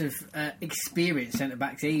aren't blessed with experienced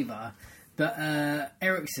centre-backs either. But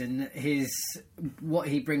Eriksen, what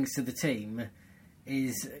he brings to the team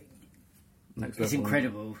is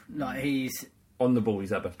incredible. Like, he's... On the ball,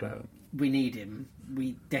 he's our best player. We need him.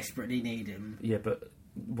 We desperately need him. Yeah, but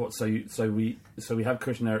what? So we have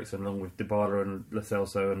Christian Eriksen along with Dybala and Lo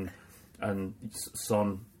Celso and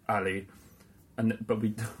Son, Ali, but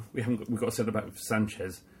we've got a centre back with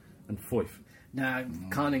Sanchez and Foyth. No,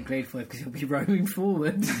 can't include Foyth because he'll be roaming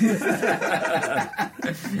forward. So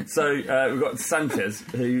we've got Sanchez,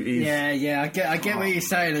 who is I get what you're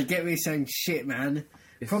saying. I get what you're saying. Shit, man.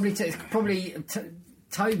 Probably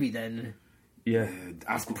Toby then. Yeah,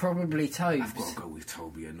 probably Toby. I've got to go with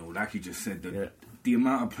Toby and all. Like you just said, the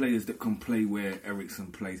amount of players that can play where Eriksen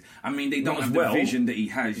plays. I mean, they don't have the well. vision that he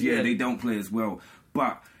has. Yeah, Yeah. they don't play as well.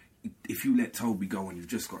 But if you let Toby go and you've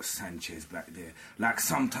just got Sanchez back there, like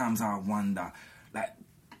sometimes I wonder, like,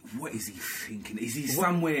 what is he thinking? Is he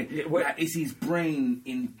somewhere? Like, is his brain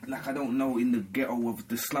in, like, I don't know, in the ghetto of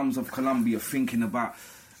the slums of Colombia, thinking about?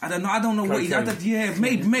 I don't know what he's.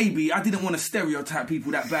 Maybe. I didn't want to stereotype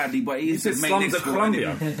people that badly, but he is the main slums of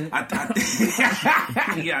Colombia.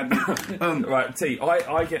 Right, T.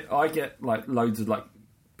 I get like loads of like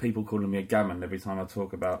people calling me a gammon every time I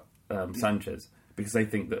talk about Sanchez, because they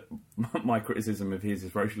think that my criticism of his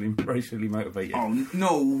is racially motivated. Oh,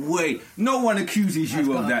 no way. No one accuses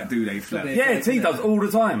you of that, do they, Flap? Yeah, T does all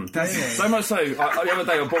the time. So much so, the other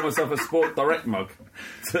day I bought myself a Sport Direct mug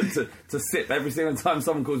to sip every single time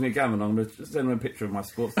someone calls me a gammon. I'm going to send them a picture of my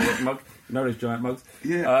Sports Direct mug. You know those giant mugs?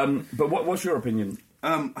 Yeah. But what's your opinion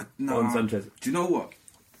on Sanchez? Do you know what?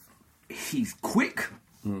 He's quick.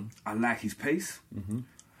 I like his pace.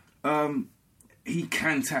 He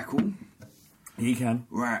can tackle. He can.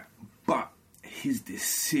 Right. But his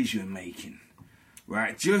decision making,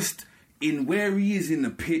 right? Just in where he is in the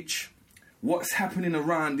pitch, what's happening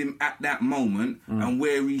around him at that moment, and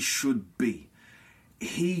where he should be.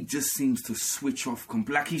 He just seems to switch off.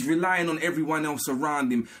 Like he's relying on everyone else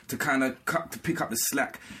around him to kind of pick up the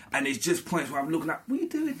slack. And it's just points where I'm looking like, what are you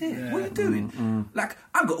doing there? Yeah. What are you doing? Like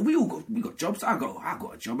we got jobs. I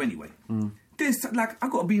got a job anyway. There's like I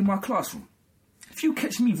got to be in my classroom. If you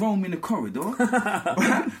catch me roaming the corridor,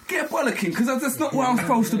 right, get a bollocking, because that's not where I'm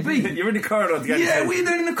supposed to be. You're in the corridor again. Yeah, what are you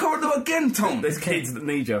doing in the corridor again, Tom? There's kids that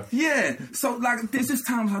need you. Yeah, so like there's just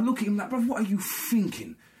times I look at him like, bruv, what are you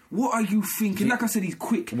thinking? What are you thinking? Like I said, he's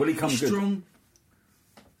quick. Will he come strong?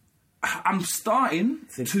 Good? I'm starting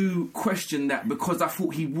to question that, because I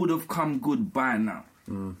thought he would have come good by now.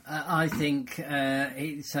 I think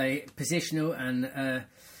it's a positional, and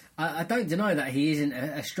I don't deny that he isn't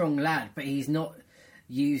a strong lad, but he's not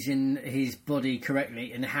using his body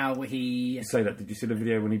correctly and how he... You say that. Did you see the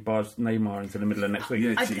video when he barged Neymar into the middle of next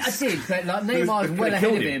week? I did, but like Neymar's well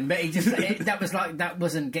ahead of him, but he just that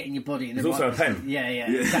wasn't getting your body in the right... There's also a pen.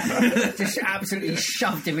 Yeah. That just absolutely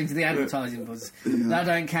shoved him into the advertising buzz. That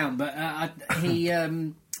don't count, but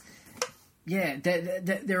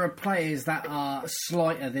there are players that are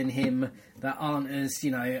slighter than him, that aren't as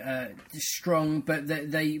strong, but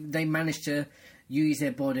they manage to use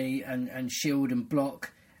their body and shield and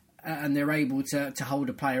block, and they're able to hold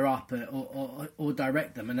a player up or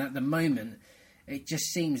direct them. And at the moment, it just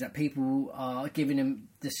seems that people are giving him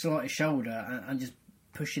the slightest shoulder and just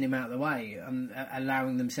pushing him out of the way and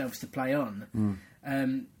allowing themselves to play on.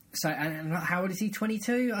 So, and how old is he?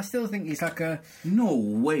 22? I still think he's like a... No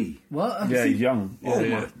way. What? Yeah, he's young.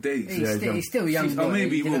 My days. He's still young. Oh,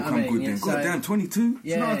 maybe he will come good then. God damn, 22?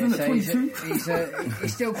 Yeah, so 22?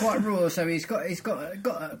 He's still quite raw, so he's got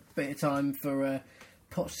a bit of time for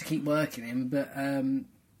Potts to keep working him. But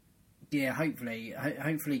hopefully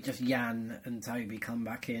just Jan and Toby come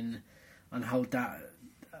back in and hold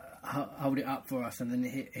it up for us, and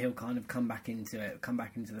then he'll kind of come back into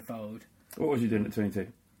the fold. What was you doing at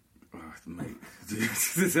 22? Oh, mate.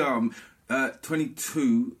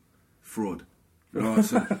 22, fraud.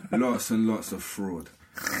 Lots and lots of fraud.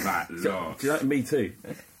 Like, lots. Do you know, me too.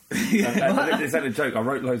 Is that a joke? I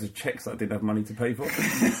wrote loads of cheques that I didn't have money to pay for.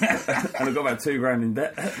 And I got about $2,000 in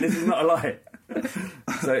debt. This is not a lie.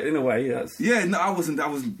 So in a way, that's... Yeah, no, I wasn't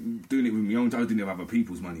doing it with my own. I didn't have other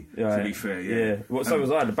people's money, to be fair, yeah. Well, so was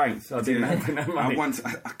I at the bank, so I didn't have money.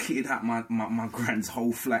 I kitted out my grand's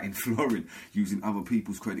whole flat in Florin using other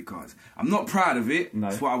people's credit cards. I'm not proud of it. No.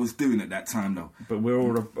 That's what I was doing at that time, though. But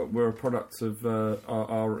we're a product of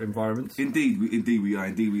our environments. Indeed we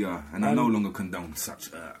are. And I no longer condone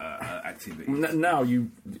such activity. Now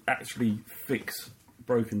you actually fix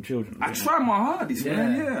broken children. I try my hardest,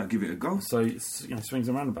 man. Yeah, I'll give it a go. So it's, swings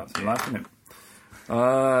and roundabouts in life, isn't it?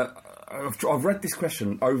 I've read this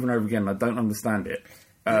question over and over again. I don't understand it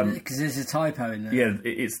because there's a typo in there. Yeah,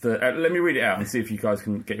 it's the. Let me read it out and see if you guys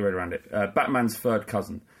can get your head around it. Batman's third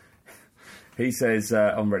cousin. He says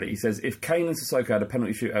on Reddit. He says, if Kane and Sissoko had a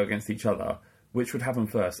penalty shootout against each other, which would happen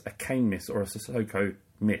first, a Kane miss or a Sissoko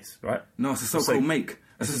miss? Right? No, it's a Sissoko make.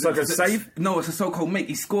 A Sissoko save? No, it's a Sissoko make.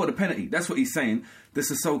 He scored a penalty. That's what he's saying. The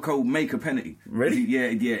Sissoko make a penalty. Really?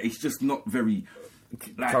 Yeah. It's just not very.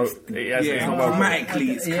 Like,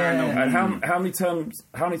 grammatically, it's kind of. And how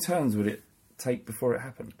many turns would it take before it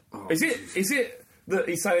happened? Is it? that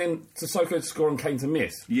he's saying Sissoko to score and Kane to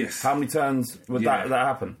miss. Yes. How many turns would that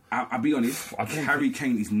happen? I'll be honest. Harry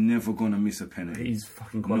Kane is never gonna miss a penalty. He's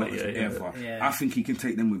fucking quality. Ever. Yeah. I think he can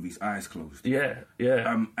take them with his eyes closed. Yeah.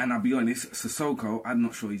 And I'll be honest, Sissoko, I'm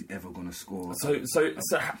not sure he's ever gonna score. So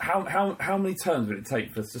how many turns would it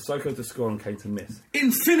take for Sissoko to score and Kane to miss?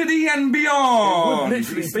 Infinity and beyond. It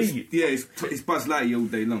would literally be. It's Buzz Lightyear all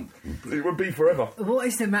day long. It would be forever. What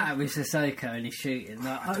is the matter with Sissoko and his shooting?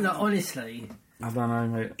 Like, honestly, I don't know,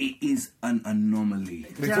 mate. It is an anomaly.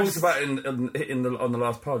 We talked about it on the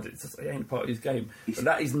last pod. It ain't part of his game. But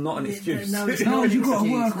that is not an excuse. No, you got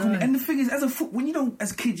to work on it. And the thing is,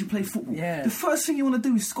 as kids you play football. Yeah. The first thing you want to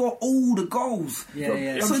do is score all the goals.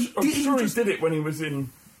 Yeah. I'm sure he did it when he was in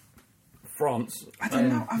France. I don't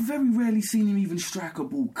know. I've very rarely seen him even strike a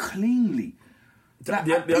ball cleanly.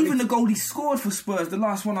 The the goal he scored for Spurs, the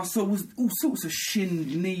last one I saw was all sorts of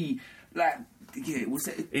shin, knee, it was.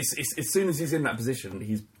 As soon as he's in that position,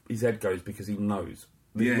 his head goes because he knows.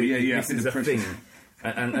 This is a thing,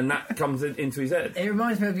 and that comes into his head. It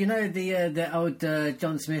reminds me of the old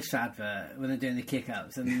John Smith's advert when they're doing the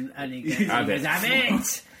kick-ups and he goes, have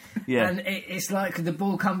it. Yeah, and it's like the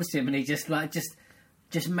ball comes to him and he just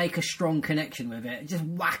make a strong connection with it, just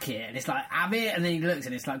whack it, and it's like, have it, and then he looks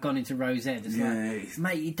and it's like gone into Rose Ed. It's like,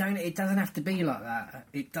 mate, it doesn't have to be like that.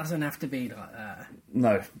 It doesn't have to be like that.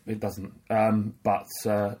 No, it doesn't. But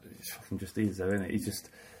it fucking just is, though, isn't it? He's just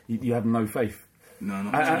you have no faith. No,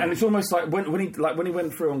 and it's almost like when he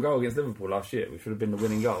went through on goal against Liverpool last year, which would have been the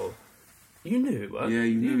winning goal. You knew it, weren't you? Yeah,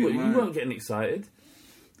 you knew it. You weren't getting excited.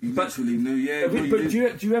 You literally knew, yeah. But do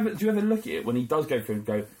you ever look at it when he does go through and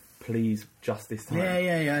go, please, just this time?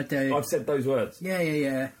 Yeah, I do. I've said those words.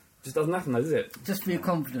 Yeah. Just doesn't happen, though, does it? Just for your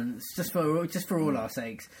confidence, just for all our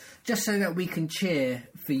sakes, just so that we can cheer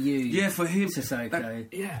for you. Yeah, for him.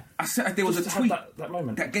 Sissoko. I said there was a tweet that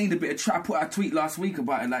moment that gained a bit of. I put out a tweet last week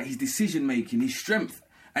about it, like his decision making, his strength.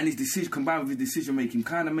 And his decision, combined with his decision making,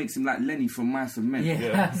 kind of makes him like Lenny from Mice and Men.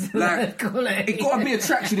 Yeah. Like, it got a bit of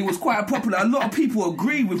traction. It was quite popular. A lot of people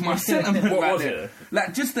agree with my sentiment. What was it?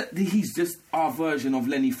 Like, just that he's just our version of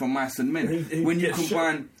Lenny from Mice and Men. When you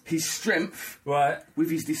combine his strength with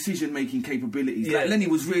his decision making capabilities. Yeah. Like, Lenny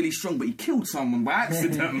was really strong, but he killed someone by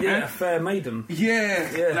accident, man. Yeah, fair maiden.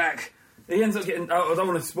 Yeah, like... He ends up getting... I don't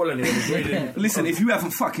want to spoil anything. Listen, if you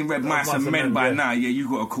haven't fucking read Mice and Men by now, you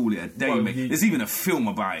got to call it a day, mate. There's even a film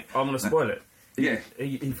about it. I'm going to spoil it. Yeah.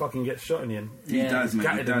 He fucking gets shot in the end. He does, mate.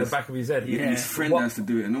 Gutted in the back of his head. Yeah. His friend has to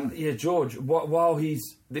do it and all. Yeah, George, while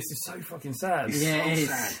he's... This is so fucking sad. It's so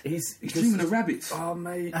sad. He's dreaming of rabbits. Oh,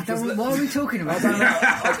 mate. What are we talking about? I don't know.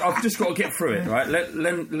 I've just got to get through it, right?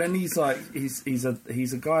 Lenny's like... He's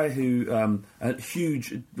a guy who... a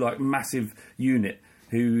huge, like, massive unit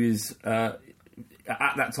who is... at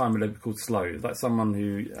that time, they'd be called slow. Like someone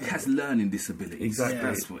who he has learning disabilities. Exactly.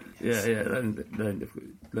 That's what.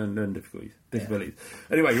 Learning difficulties, disabilities.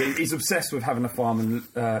 Anyway, he's obsessed with having a farm and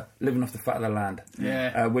living off the fat of the land.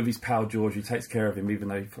 Yeah. With his pal George, who takes care of him, even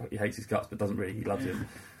though he hates his guts, but doesn't really. He loves him.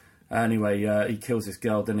 Anyway, he kills this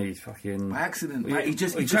girl, then he's fucking... By accident. He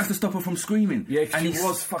tries to stop her from screaming. Yeah, and he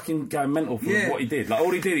was fucking going mental for what he did. Like,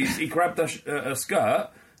 all he did is he grabbed a skirt,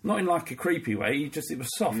 not in like a creepy way, it was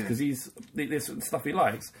soft, because there's stuff he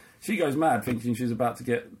likes. She goes mad thinking she's about to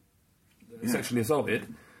get sexually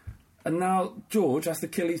assaulted. And now George has to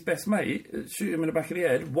kill his best mate, shoot him in the back of the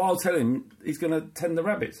head, while telling him he's going to tend the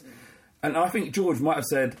rabbits. And I think George might have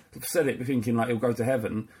said it thinking like he'll go to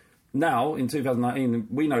heaven. Now, in 2019,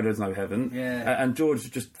 we know there's no heaven. Yeah. And George is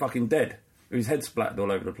just fucking dead. His head splattered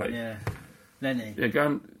all over the place. Yeah. Lenny.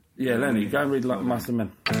 Yeah, Lenny, go and read like Mice and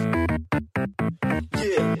Men.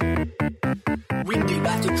 Yeah. Windy,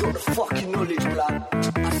 back to drop the fucking knowledge, blood.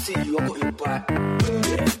 I see you, I got your back.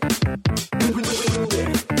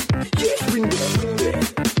 Yes, windy.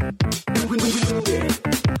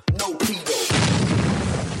 No pedo.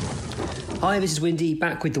 Hi, this is Windy,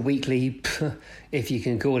 back with the weekly, if you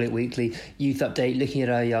can call it weekly, youth update, looking at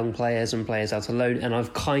our young players and players out on loan, and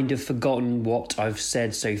I've kind of forgotten what I've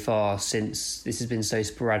said so far since this has been so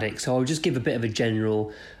sporadic, so I'll just give a bit of a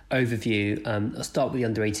general overview. I'll start with the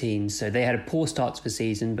under-18s. So they had a poor start to the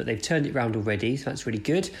season, but they've turned it around already, so that's really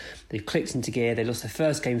good. They've clicked into gear. They lost their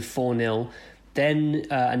first game 4-0. Then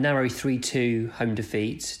a narrow 3-2 home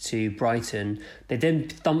defeat to Brighton. They then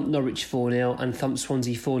thumped Norwich 4-0 and thumped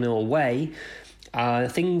Swansea 4-0 away.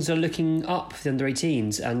 Things are looking up for the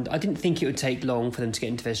under-18s, and I didn't think it would take long for them to get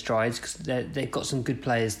into their strides because they've got some good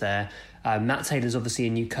players there. Matt Taylor's obviously a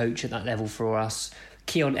new coach at that level for us.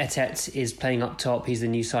 Keon Etet is playing up top. He's the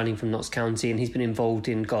new signing from Notts County, and he's been involved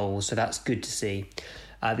in goals, so that's good to see.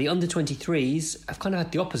 The under-23s have kind of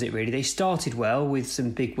had the opposite, really. They started well with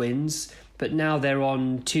some big wins, but now they're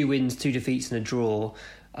on 2 wins, 2 defeats and a draw.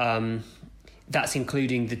 That's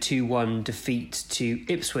including the 2-1 defeat to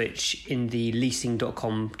Ipswich in the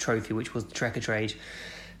leasing.com trophy, which was the Trekker trade.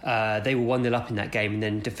 They were 1-0 up in that game, and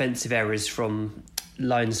then defensive errors from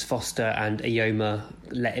Lyons Foster and Ayoma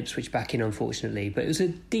let Ipswich back in, unfortunately. But it was a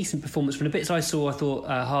decent performance. From the bits I saw, I thought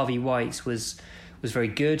Harvey White was very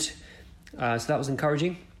good. So that was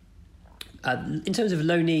encouraging. In terms of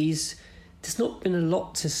loanees, there's not been a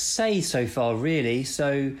lot to say so far, really.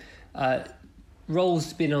 So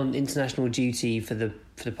Roll's been on international duty for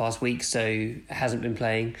the past week, so hasn't been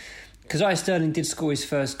playing. Keziah Sterling did score his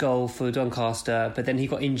first goal for Doncaster, but then he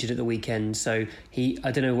got injured at the weekend, so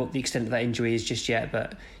I don't know what the extent of that injury is just yet,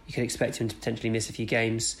 but you can expect him to potentially miss a few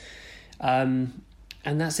games. And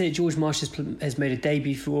that's it. George Marsh has made a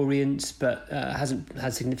debut for Orient, but hasn't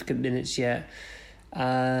had significant minutes yet.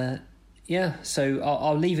 So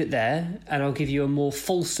I'll leave it there, and I'll give you a more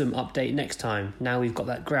fulsome update next time. Now we've got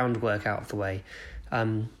that groundwork out of the way.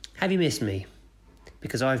 Have you missed me?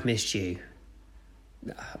 Because I've missed you.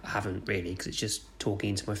 I haven't really, because it's just talking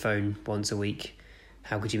into my phone once a week.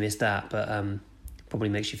 How could you miss that? But probably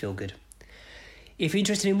makes you feel good. If you're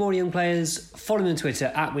interested in more young players, follow me on Twitter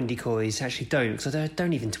at WindyCoys. Actually, don't, because I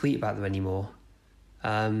don't even tweet about them anymore.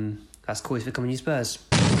 That's Coys for Coming You Spurs.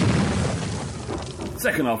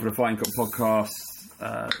 Second half of the Fighting Cock podcast.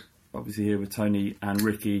 Obviously here with Tony and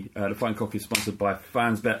Ricky. The Fighting Cock is sponsored by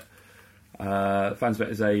FansBet. FansBet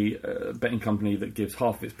is a betting company that gives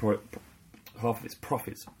half of its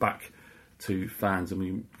profits back to fans, and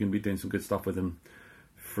we're going to be doing some good stuff with them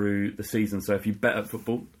through the season. So if you bet at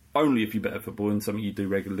football, only if you bet at football, and something you do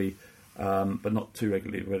regularly, but not too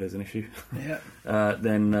regularly where there's an issue,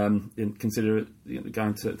 then consider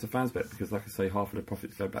going to FansBet, because like I say, half of the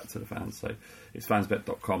profits go back to the fans. So it's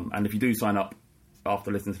fansbet.com, and if you do sign up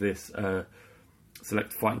after listening to this,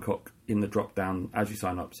 select Fighting Cock in the drop down as you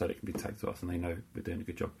sign up, so that it can be tagged to us and they know we're doing a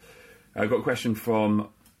good job. I've got a question from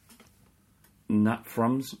Nat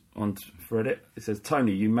Frums on Reddit. It says,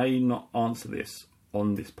 Tony, you may not answer this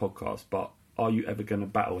on this podcast, but are you ever going to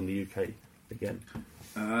battle in the UK again?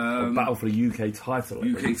 Or battle for the UK title?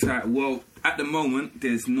 UK title. Well, at the moment,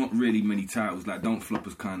 there's not really many titles. Like Don't Flop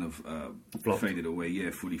has kind of faded away.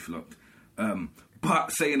 Yeah, fully flopped.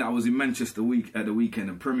 But saying that, I was in Manchester at the weekend,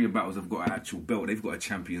 and Premier Battles have got an actual belt. They've got a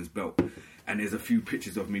champion's belt, and there's a few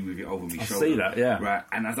pictures of me with it over my shoulder. I see that, yeah. Right,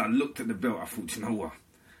 and as I looked at the belt, I thought, you know what?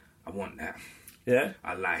 I want that. Yeah?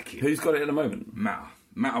 I like it. Who's got it at the moment?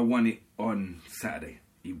 Matter won it on Saturday.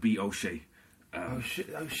 He beat O'Shea.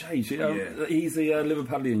 O'Shea, he's the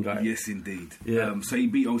Liverpudlian guy. Yes, indeed. Yeah. So he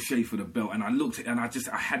beat O'Shea for the belt, and I looked at it, and I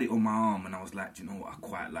had it on my arm, and I was like, you know what? I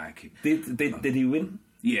quite like it. Did he win?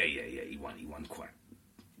 Yeah. He won quite.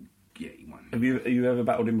 Yeah, he won. Have you ever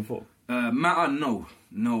battled him before? Matter, no,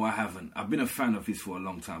 I haven't. I've been a fan of his for a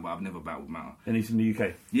long time, but I've never battled Matter. And he's from the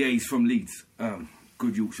UK. Yeah, he's from Leeds.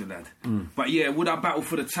 Good Yorkshire lad. But yeah, would I battle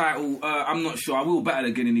for the title? I'm not sure. I will battle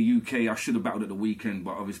again in the UK. I should have battled at the weekend,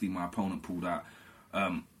 but obviously my opponent pulled out.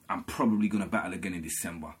 I'm probably going to battle again in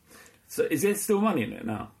December. So is there still money in it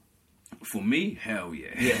now? For me, hell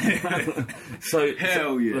yeah.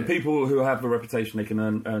 Hell yeah. The people who have a reputation, they can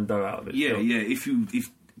earn dough out of it. Yeah, yeah. If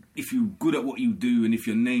you're good at what you do, and if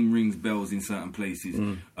your name rings bells in certain places,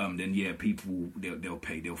 then yeah, people they'll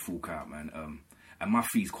pay, they'll fork out, man. And my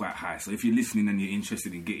fee's quite high. So if you're listening and you're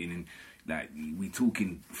interested in getting in, like, we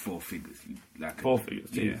talking 4 figures. Like 4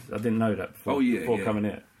 figures. Jeez, I didn't know that before. Before coming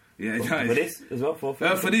here. Yeah, for this as well. 4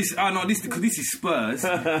 figures. For this, because this is Spurs.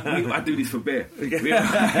 I do this for beer.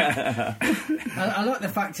 I like the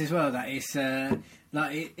fact as well that it's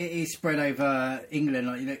it is spread over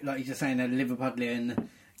England, like you're just saying, a Liverpudlian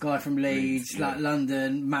guy from Leeds, like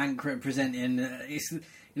London, Manc representing. It's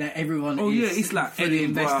everyone. Oh is it's like fully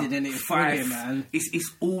invested in it. It's brilliant, man.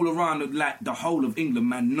 It's all around, like the whole of England,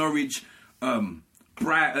 man. Norwich,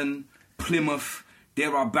 Brighton, Plymouth.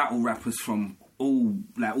 There are battle rappers from all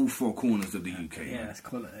 4 corners of the UK. Yeah, that's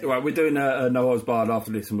quality. Right, we're doing a No Holds Barred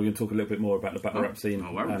after this, and we're going to talk a little bit more about the battle rap scene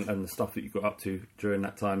and the stuff that you got up to during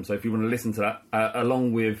that time. So if you want to listen to that,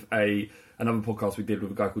 along with another podcast we did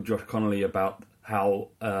with a guy called Josh Connolly about how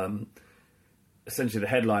essentially the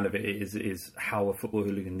headline of it is how a football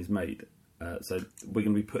hooligan is made. So we're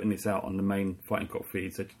going to be putting this out on the main Fighting Cock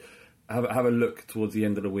feed. So have a look towards the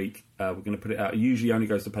end of the week. We're going to put it out. It usually only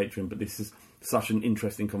goes to Patreon, but this is such an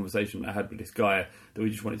interesting conversation I had with this guy that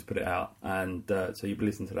we just wanted to put it out, and so you can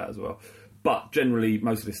listen to that as well. But generally,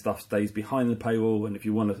 most of this stuff stays behind the paywall, and if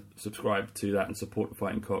you want to subscribe to that and support the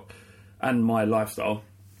Fighting Cock and my lifestyle,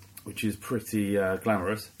 which is pretty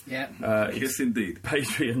glamorous, yes indeed,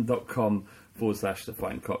 patreon.com/the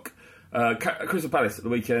Fighting Cock. Crystal Palace at the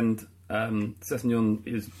weekend, Sessegnon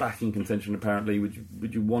is back in contention apparently.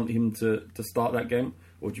 Would you want him to start that game,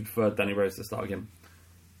 or would you prefer Danny Rose to start again?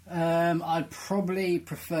 I'd probably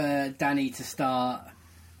prefer Danny to start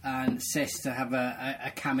and Cess to have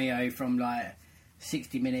a cameo from like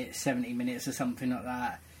 60 minutes, 70 minutes or something like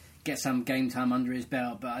that. Get some game time under his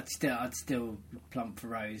belt, but I'd still plump for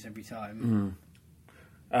Rose every time.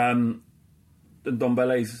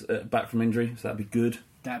 Ndombele's back from injury, so that'd be good.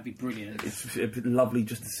 That'd be brilliant. It'd be lovely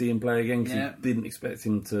just to see him play again, because Yeah. we didn't expect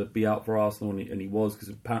him to be out for Arsenal, and he was,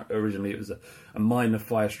 because originally it was a minor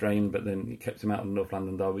fire strain, but then he kept him out of the North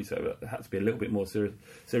London derby, so it had to be a little bit more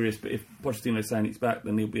serious. But if Pochettino's saying he's back,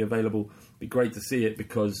 then he'll be available. It'd be great to see it,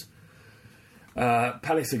 because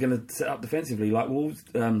Palace are going to set up defensively like Wolves,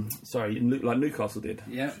 like Newcastle did.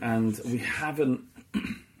 Yeah. And we haven't...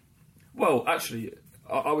 Well, actually,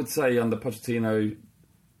 I would say under Pochettino,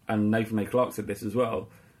 and Nathan A. Clark said this as well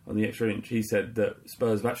on the Extra Inch. He said that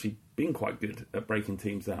Spurs have actually been quite good at breaking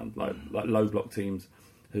teams down, like low block teams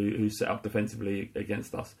who set up defensively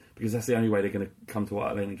against us, because that's the only way they're going to come to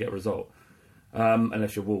White Lane and get a result.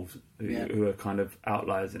 Unless you're Wolves, who are kind of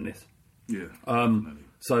outliers in this. Yeah.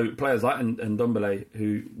 So players like Ndombele,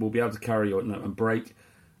 who will be able to carry and break,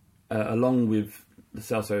 along with Lo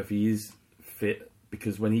Celso if he is fit,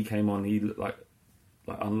 because when he came on, he looked like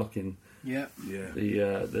unlocking.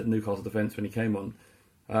 The Newcastle defence when he came on.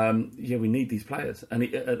 We need these players,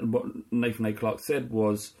 and what Nathan A. Clark said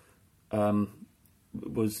was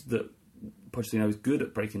that Pochettino is good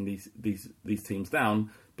at breaking these teams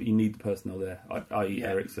down, but you need the personnel there, i.e.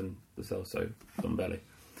 Eriksen, Lo Celso, Ndombele.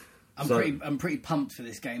 I'm pretty pumped for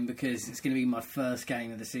this game, because it's going to be my first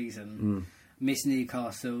game of the season. Miss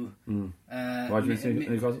Newcastle. Why do you miss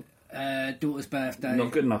Newcastle? Daughter's birthday.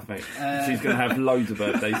 Not good enough, mate. She's going to have loads of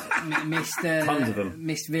birthdays. Tons of them.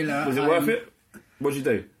 Missed Villa. Was it worth it? What did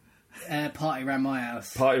you do? Party around my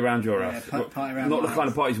house. Party around your house. Party around Not my the kind house.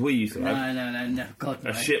 of parties we used to have. No. God,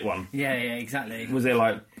 no. A shit one. Yeah, exactly. Was there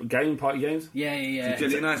like party games? Yeah.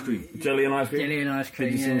 Jelly and ice cream. Jelly and ice cream. Jelly and ice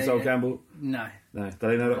cream. Did you sing Sol Campbell? No. Do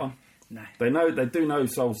they know that one? No. They do know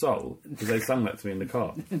Soul, because they sang that to me in the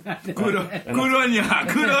car. Good on you. I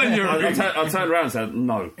turned around and said,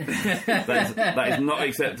 no. That is not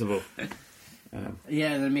acceptable.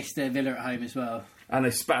 They missed Villa at home as well. And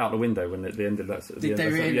they spat out the window when they ended that. Did they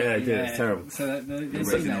really? Yeah, they did. It's terrible. So they're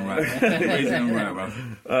Raising all right,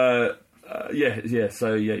 bro.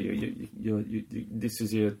 So this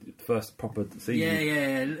is your first proper season.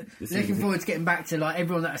 Yeah. Looking forward to getting back to like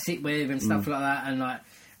everyone that I sit with and stuff like that, and like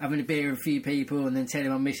having a beer with a few people, and then telling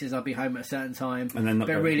my missus I'll be home at a certain time, and then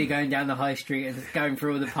really going down the high street and going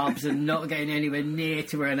through all the pubs and not getting anywhere near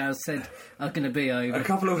to where I said I was going to be over. A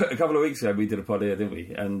couple of weeks ago we did a pod here, didn't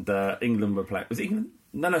we? And England were playing. Was it England?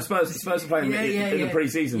 No, Spurs were playing in the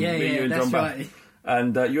pre-season. Yeah, you and John right.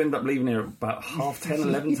 And you ended up leaving here about 10:30,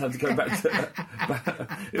 11 to have to go back to...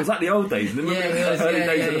 It was like the old days, the early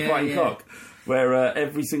days of the Fighting Cock, where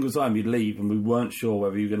every single time you'd leave and we weren't sure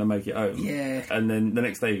whether you were going to make it home. Yeah. And then the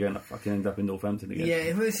next day you're going, I fucking end up in Northampton again.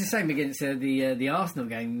 Yeah, well, it's the same against the Arsenal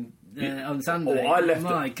game on Sunday. I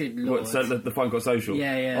left good lord. So the Fighting Cock social.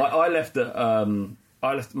 Yeah. I left at...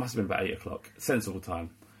 it must have been about 8 o'clock. Sensible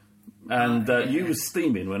time. And you were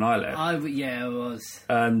steaming when I left. I was.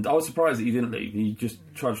 And I was surprised that you didn't leave. You just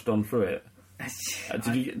trudged on through it.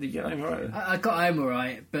 Did you get home all right? I got home all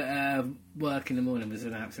right, but work in the morning was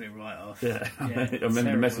an absolute write-off. Yeah. I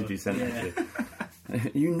remember the message you sent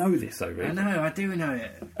actually. You know this, though, Rick. I know, I do know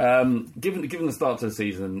it. Given the start to the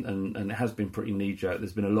season, and it has been pretty knee-jerk,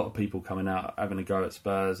 there's been a lot of people coming out having a go at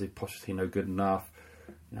Spurs. Is Pochettino good enough?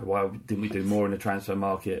 Why didn't we do more in the transfer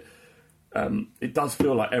market? It does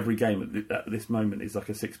feel like every game at this moment is like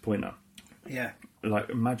a 6-pointer. Yeah.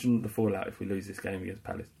 Like, imagine the fallout if we lose this game against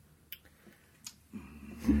Palace.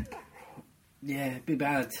 Yeah, be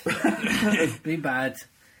bad. Be bad.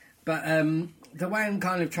 But the way I'm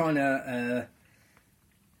kind of trying to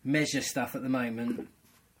measure stuff at the moment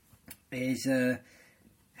is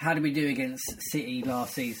how did we do against City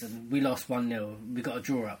last season? We lost 1-0. We got a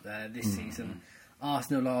draw up there this season.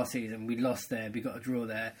 Arsenal last season, we lost there. We got a draw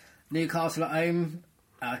there. Newcastle at home,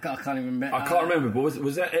 I can't even remember. I can't remember, but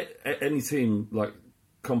was there any team like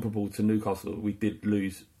comparable to Newcastle we did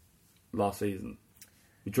lose last season?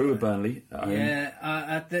 We drew with Burnley at home.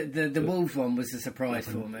 Yeah, the Wolves one was a surprise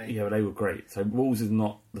for me. Yeah, but they were great. So Wolves is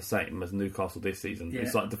not the same as Newcastle this season. Yeah.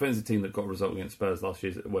 It's like a defensive team that got a result against Spurs last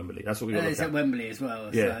year at Wembley. That's what we got to look It's at Wembley as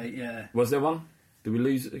well. Yeah. So, yeah. Was there one? Did we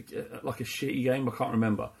lose like a shitty game? I can't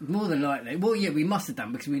remember. More than likely. Well, yeah, we must have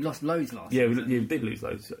done because we lost loads last season. We did lose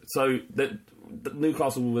loads. So the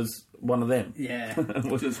Newcastle was one of them. Yeah.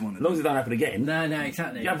 Just one of them. As long as it don't happen again. No,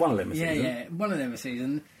 exactly. You have one of them a season. Yeah, one of them a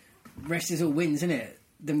season. rest is all wins, isn't it?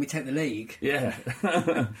 Then we take the league. Yeah.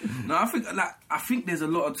 No, I think there's a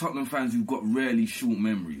lot of Tottenham fans who've got really short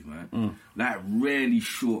memories, man. Like really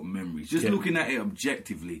short memories. Just looking at it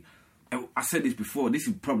objectively, I said this before. This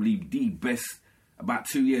is probably the best. About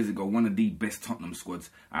 2 years ago, one of the best Tottenham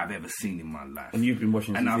squads I've ever seen in my life. And you've been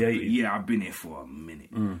watching since the 80s. Yeah, I've been here for a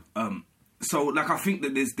minute. So, like, I think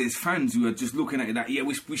that there's fans who are just looking at it like, yeah,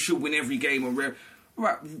 we should win every game. Or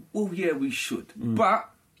right, well, yeah, we should. But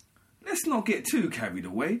let's not get too carried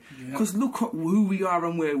away. Because look at who we are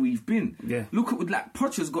and where we've been. Yeah. Look at, like,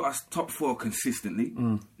 Poch's got us top 4 consistently.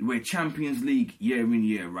 We're Champions League year in,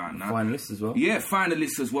 year out now. Finalists as well. Yeah,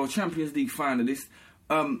 finalists as well. Champions League finalists.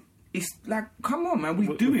 It's like, come on, man,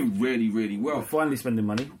 we're doing really, really well. We're finally spending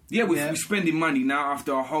money. Yeah, we're spending money now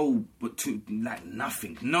after a whole,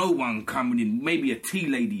 nothing. No one coming in, maybe a tea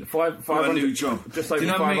lady for a new job. Just over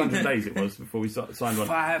 500 days it was before we signed on.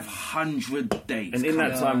 500 days. And in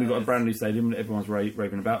that time, we got a brand new stadium that everyone's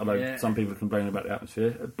raving about, although some people are complaining about the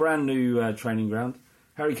atmosphere. A brand new training ground.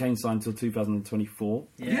 Harry Kane signed till 2024.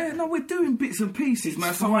 Yeah, no, we're doing bits and pieces,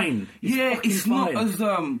 man. It's fine. It's not as...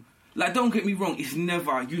 Like, don't get me wrong, it's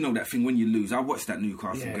never... You know that thing when you lose. I watched that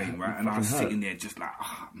Newcastle game, right? And I was sitting there just like,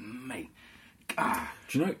 mate.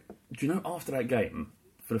 Do you know, after that game,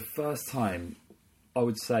 for the first time, I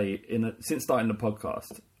would say, since starting the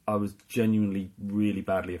podcast, I was genuinely really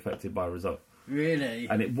badly affected by a result. Really?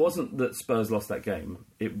 And it wasn't that Spurs lost that game.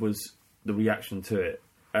 It was the reaction to it.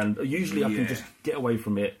 And usually I can just get away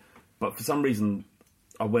from it. But for some reason,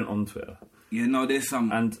 I went on Twitter. Yeah, no, there's some...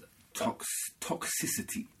 And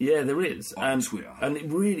toxicity. Yeah, there is. On Twitter. And it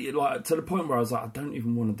really, like, to the point where I was like, I don't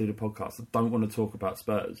even want to do the podcast. I don't want to talk about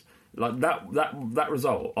Spurs. Like, that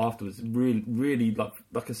result afterwards really,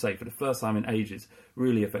 like I say, for the first time in ages,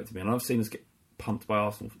 really affected me. And I've seen us get pumped by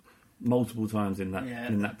Arsenal multiple times in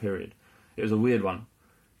that period. It was a weird one.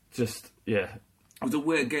 Just, yeah. It was a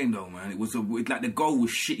weird game, though, man. It was like, the goal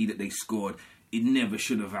was shitty that they scored. It never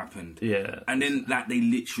should have happened. Yeah. And then, like, they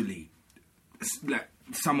literally... Like,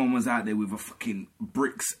 someone was out there with a fucking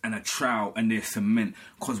bricks and a trowel and their cement,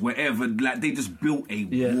 because wherever, like, they just built a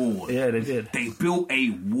wall. Yeah, they did. They built a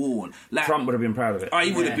wall. Like, Trump would have been proud of it.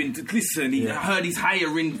 He would have been. Listen, I heard he's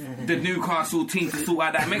hiring the Newcastle team to sort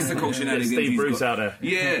out that Mexico shenanigans. Steve Bruce out there.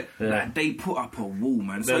 Yeah, like, they put up a wall,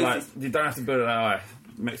 man. They're like, you don't have to build it that high.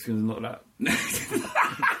 Mexicans are not that.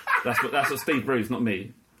 That's what Steve Bruce, not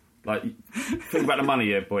me. Like, think about the money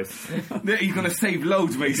here, boys. He's going to save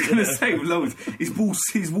loads, mate. He's going to save loads. His wall's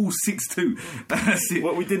 6'2". That's it.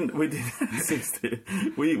 Well, we didn't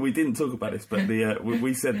 6'2". We didn't talk about this, but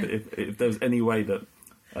we said that if there was any way that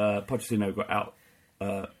Pochettino got out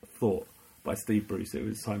thought by Steve Bruce, it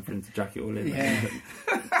was time for him to jack it all in. Yeah.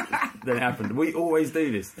 Then it happened. We always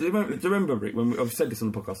do this. Do you remember, Rick, when I've said this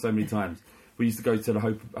on the podcast so many times, we used to go to the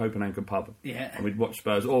Hope and Anchor pub, and we'd watch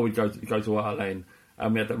Spurs, or we'd go to White Hart Lane.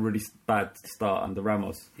 And we had that really bad start under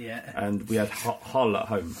Ramos. Yeah. And we had Hull at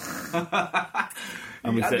home.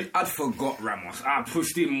 And we said, I'd forgot Ramos. I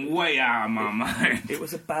pushed him way out of my mind. It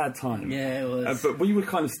was a bad time. Yeah, it was. But we were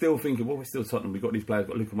kind of still thinking, well, we're still Tottenham. We've got these players.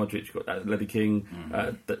 We've got Luka Modric, we've got Leddy King,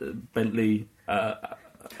 Bentley,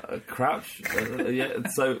 Crouch.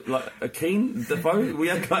 So, like, Kane, Defoe. We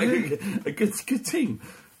had like a good team.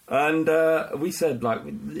 And we said, like,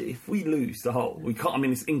 if we lose the Hull, we can't. I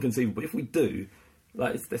mean, it's inconceivable. But if we do,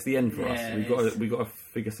 like, that's the end for us. We've got to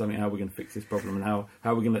figure something how we're going to fix this problem and how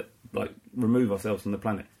we're going to, like, remove ourselves from the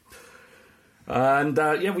planet. And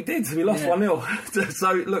we did. We lost 1-0.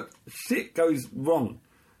 So look, shit goes wrong.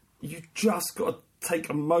 You just got to take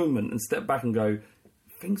a moment and step back and go,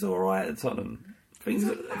 things are all right at Tottenham. Things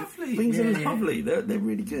are lovely. They're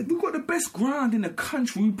really good. We've got the best ground in the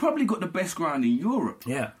country. We've probably got the best ground in Europe.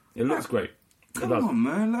 Yeah, it looks great. Come on,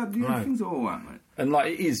 man. Like, things are all right, mate. And,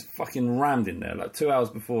 like, it is fucking rammed in there. Like, 2 hours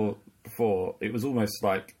before, it was almost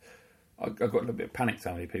like I got a little bit of panicked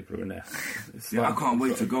how many people are in there. I can't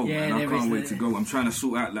wait to go, man. I can't wait to go. I'm trying to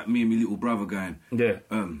sort out, like, me and my little brother going. Yeah.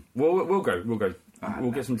 We'll go.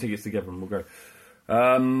 We'll get some tickets together and we'll go.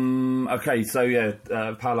 Okay, so,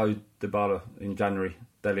 Paulo Dybala in January.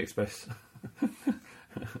 Daily Express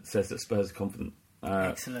says that Spurs are confident.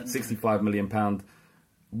 Excellent. £65 million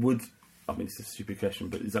would... I mean, it's a stupid question,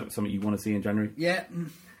 but is that something you want to see in January? Yeah.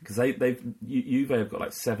 Because Juve have got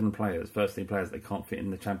like 7 players, first-team players, they can't fit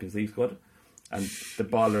in the Champions League squad. And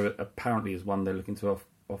Dybala apparently is one they're looking to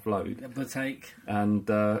offload. We'll take. And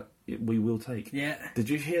we will take. Yeah. Did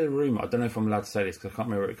you hear the rumour? I don't know if I'm allowed to say this because I can't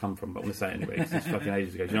remember where it come from, but I want to say it anyway because it's fucking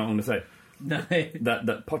ages ago. Do you know what I'm going to say? No.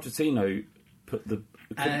 That Pochettino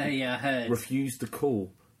I heard. refused to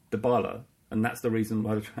call Dybala, and that's the reason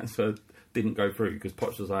why the transfer didn't go through, because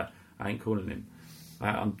Poch was like, I ain't calling him.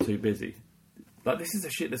 I'm too busy. Like, this is the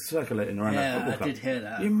shit that's circulating around that football club. I did hear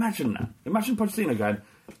that. You imagine that. Imagine Pochettino going,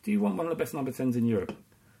 do you want one of the best number 10s in Europe?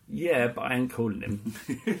 Yeah, but I ain't calling him.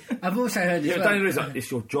 I've also heard as well... Daniel Levy's like, it's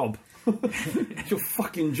your job. It's your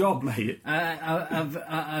fucking job, mate.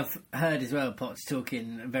 I've heard as well Potts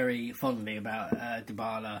talking very fondly about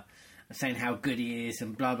Dybala, saying how good he is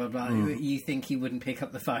and blah blah blah. You think he wouldn't pick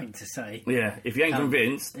up the phone to say? Yeah, if you ain't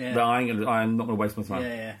convinced, then I'm not going to waste my time.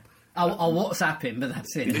 Yeah. I'll WhatsApp him, but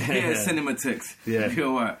that's it. Send him a text. Yeah,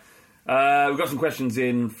 you're right. We've got some questions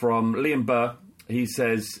in from Liam Burr. He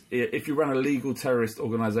says, if you ran a legal terrorist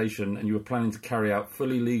organisation and you were planning to carry out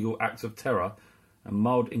fully legal acts of terror and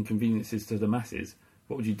mild inconveniences to the masses,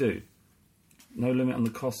 what would you do? No limit on the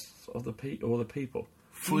costs of the people.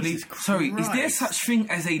 Sorry, is there such thing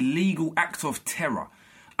as a legal act of terror?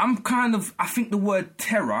 I think the word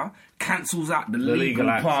terror cancels out the legal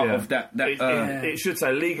act, part of that. It should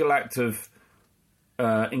say legal act of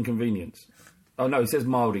inconvenience. Oh no, it says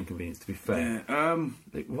mild inconvenience. To be fair, wow,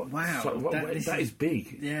 that is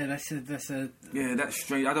big. Yeah, that's a. Yeah, that's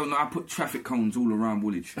strange. I don't know. I put traffic cones all around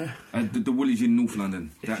Woolwich, the Woolwich in North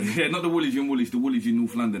London. Not the Woolwich in Woolwich, the Woolwich in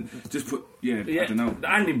North London. Just put I don't know.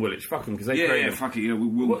 And in Woolwich, fuck them because they created. Yeah, fuck it. Yeah,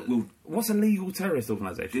 we'll. What's a legal terrorist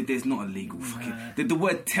organisation? There's not a legal fucking. The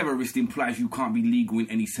word terrorist implies you can't be legal in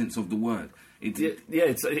any sense of the word. Being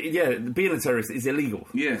a terrorist is illegal.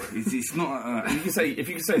 Yeah, it's not. If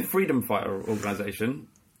you could say freedom fighter organisation.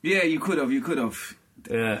 Yeah, you could have.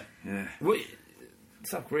 Yeah.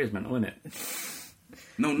 South Korea's mental, isn't it?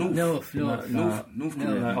 No, North Korea. No,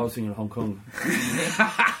 I was thinking Hong Kong.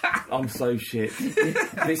 I'm so shit.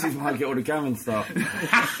 This is why I get all the gammon stuff.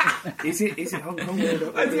 Is it Hong Kong?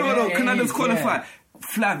 Can I just qualify? Yeah.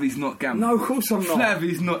 Flav is not gammon. No, of course I'm not. Flav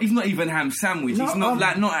is not. He's not even ham sandwich. No, he's not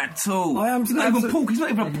at all. I am. He's not even pork. He's not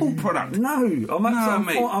even a pork product. No,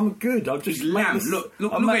 I'm good. I'll just lamb. Look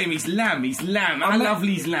at him. He's lamb. How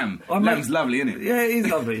lovely is lamb? Lamb's lovely, isn't it? Yeah, it is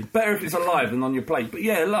lovely. Better if it's alive than on your plate. But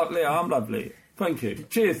yeah, lovely. I'm lovely. Thank you.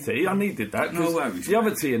 Cheers, T. I needed that. No worries. The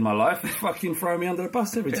other T in my life is fucking throwing me under a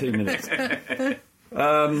bus every 2 minutes.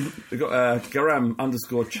 We've got Garam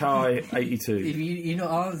 _Chai82. You not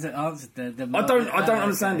answered the I don't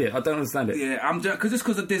understand it. Yeah,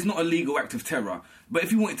 because there's not a legal act of terror. But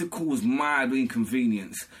if you wanted to cause mild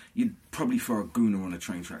inconvenience, you'd probably throw a gooner on the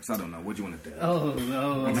train tracks. I don't know. What do you want to do?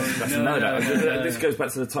 No. This goes back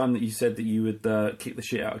to the time that you said that you would kick the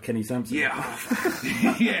shit out of Kenny Sampson. Yeah.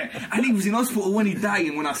 Yeah. And he was in hospital when he died,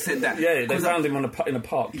 and when I said that. Yeah, they found him in a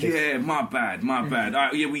park. Yeah, my bad.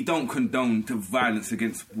 We don't condone to violence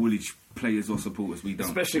against Woolwich players or supporters. We don't.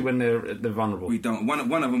 Especially when they're vulnerable. We don't.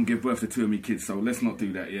 One of them gave birth to 2 of me kids, so let's not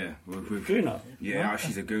do that, yeah. Gooner? Yeah,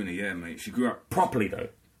 she's a gooner, yeah, mate. She grew up... Properly, though?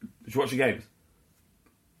 Did you watch the games?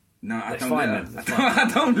 No, I don't let her.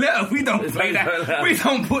 I don't let her. We don't play that. We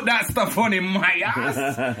don't put that stuff on in my ass.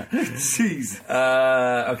 Jeez.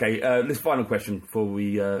 Okay, this final question before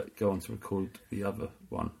we go on to record the other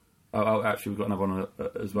one. Oh, actually, we've got another one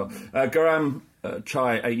as well. Garam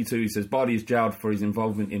Chai82 says, Bardi is jailed for his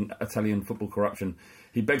involvement in Italian football corruption.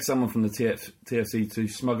 He begged someone from the TFC to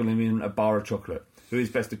smuggle him in a bar of chocolate. Who is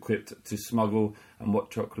best equipped to smuggle, and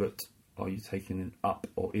what chocolate are you taking up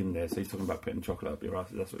or in there? So he's talking about putting chocolate up your ass.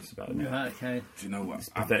 That's what it's about. Okay. Do you know what? It's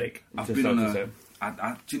pathetic. I've been on a...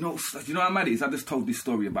 do you know how mad it is? I just told this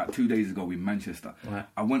story about 2 days ago in Manchester. Right.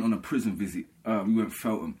 I went on a prison visit. We went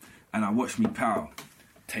Feltham, and I watched me pal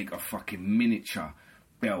take a fucking miniature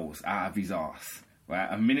bells out of his arse. Right,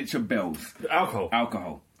 a miniature bells.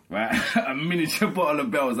 Alcohol. Right, a miniature bottle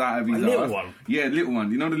of bells out of his arse. Little one. Yeah, little one.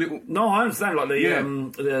 You know the little. No, I understand. Like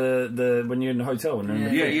the when you're in the hotel.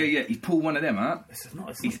 And yeah. He pulled one of them out.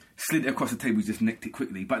 He slid it across the table. He just nicked it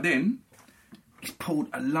quickly. But then he's pulled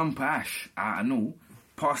a lump of ash out and all.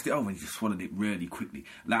 Passed it over and he just swallowed it really quickly.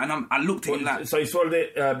 Like, and I looked at him like. So he swallowed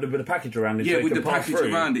it with the package around it. Yeah, so with the package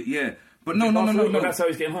around it. Yeah. But no. That's how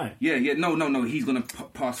he's getting high. Yeah. No. He's going to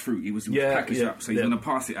pass through. He was packaged up, so he's going to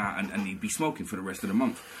pass it out and he'd be smoking for the rest of the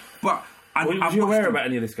month. But were you aware about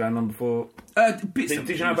any of this going on before? Did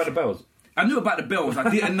you know about the bells? I knew about the bells. I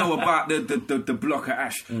didn't know about the block of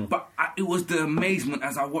ash. But it was the amazement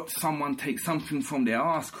as I watched someone take something from their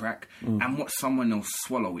arse crack and watch someone else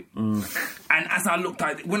swallow it. And as I looked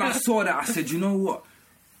at it, when I saw that, I said, you know what?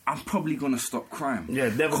 I'm probably going to stop crime. Yeah,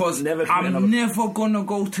 because I'm never going to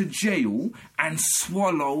go to jail and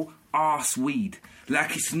swallow arse weed.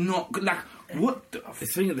 Like, it's not... Like, what? The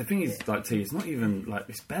thing is, like, T, it's not even, like,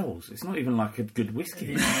 it's bells. It's not even, like, a good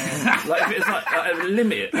whiskey. Like, if it's, like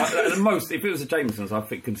limit it. Like, at the most, if it was a Jameson's, I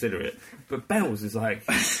think consider it. But bells is like...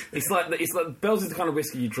 It's like bells is the kind of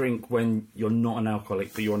whiskey you drink when you're not an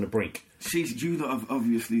alcoholic, but you're on the brink. You lot have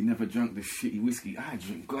obviously never drunk the shitty whiskey I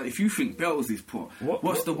drink. God, if you think Bell's is poor,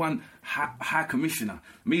 what's the one High Commissioner?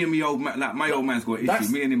 Me and my old man, like my old man's got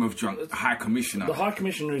issues. Me and him have drunk High Commissioner. The High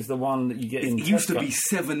Commissioner is the one that you get in. It used to be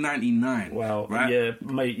 $7.99. Well, right? Yeah,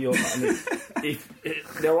 mate.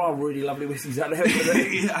 There are really lovely whiskies out there.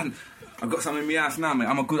 Yeah, and I've got some in my house now, mate.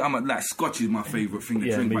 I'm like Scotch is my favourite thing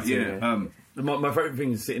to drink. Me but too, yeah. My favourite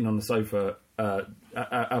thing is sitting on the sofa,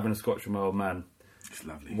 having a Scotch with my old man. It's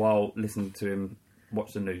lovely. While listening to him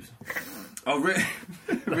watch the news. Oh, really?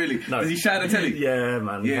 Really? No. Does he shout the telly? Yeah,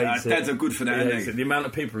 man. Yeah, dads are good for that, aren't they? The amount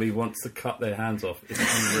of people he wants to cut their hands off is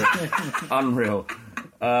unreal. Unreal.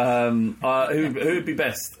 Who would be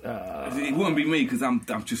best? It wouldn't be me because I'm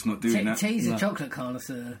just not doing that. T's a chocolate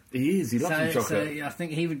connoisseur. He is. He loves chocolate. So I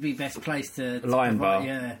think he would be best placed to Lion Bar.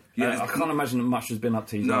 Yeah. I can't imagine that much has been up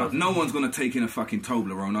to his eyes. No one's going to take in a fucking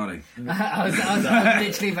Toblerone, are they? I was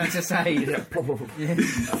literally about to say. Yeah, probably.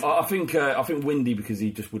 I think Windy because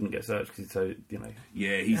he just wouldn't get searched because he's so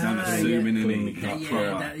Yeah, he's unassuming, isn't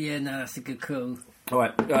he? No, that's a good call. All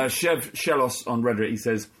right, Chev Shellos on Reddit, he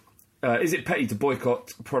says, is it petty to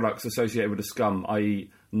boycott products associated with a scum,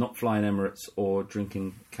 i.e. not flying Emirates or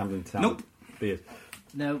drinking Camden Town beers?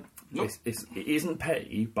 No. It isn't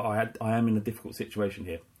petty, but I am in a difficult situation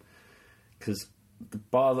here. Because the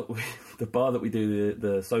bar that we do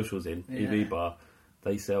the socials in, EV Bar,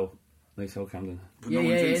 they sell Camden. They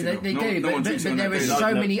do. But there are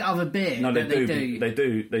so many other beers. No,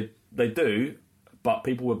 they do. But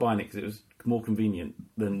people were buying it because it was more convenient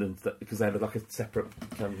than because they had like a separate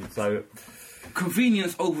Camden. So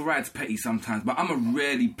convenience overrides petty sometimes, but I'm a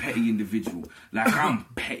really petty individual. Like I'm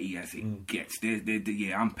petty as it gets.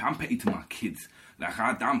 I'm petty to my kids. Like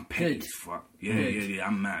I'm petty as fuck. Yeah,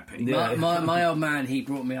 I'm mad petty. My old man, he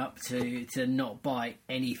brought me up to not buy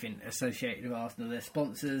anything associated with Arsenal. Their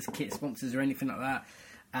sponsors, kit sponsors, or anything like that.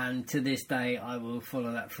 And to this day, I will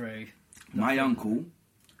follow that through. My uncle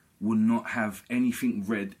will not have anything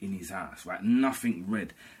red in his house, right? Nothing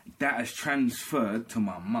red. That has transferred to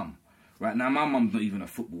my mum. Right now, my mum's not even a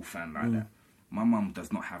football fan like that. My mum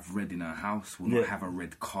does not have red in her house, will not have a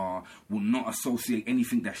red car, will not associate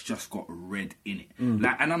anything that's just got red in it.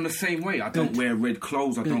 Like, and I'm the same way. I don't wear red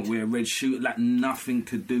clothes, I don't wear red shoes, like nothing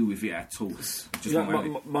to do with it at all.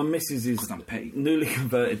 My missus is I'm petty. Newly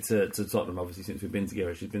converted to Tottenham, obviously, since we've been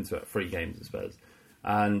together. She's been to about 3 games at Spurs.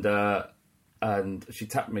 And she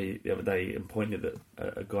tapped me the other day and pointed at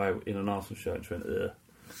a guy in an Arsenal shirt and she went, ugh.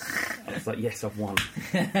 I was like, yes, I've won.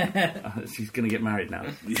 She's going to get married now.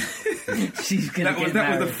 She's going to get married.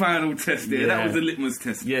 That was the final test there. Yeah. That was the litmus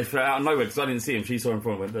test. Yeah, out of nowhere, because I didn't see him. She saw him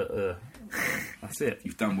from and went, that's it.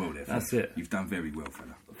 You've done well there, fella. That's it. You've done very well,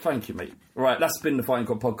 fella. Thank you, mate. Right, that's been the Fighting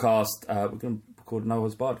Cock podcast. We're going to record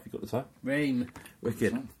Noah's Bard if you've got the time. Ream.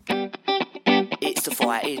 Wicked. It's the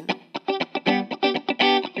fighting.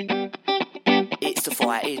 It's the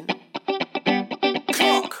fighting.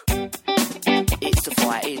 Cock. It's the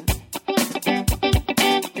fighting.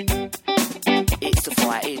 It's the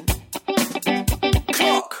fighting.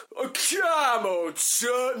 Cock. Come on,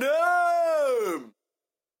 Tottenham.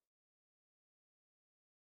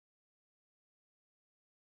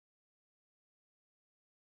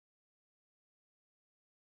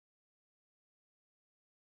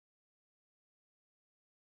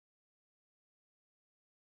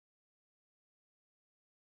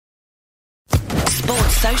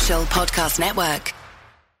 Sports Social Podcast Network.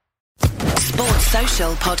 Sports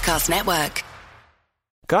Social Podcast Network.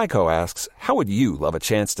 Geico asks, how would you love a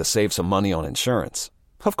chance to save some money on insurance?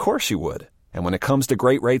 Of course you would. And when it comes to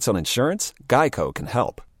great rates on insurance, Geico can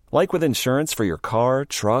help. Like with insurance for your car,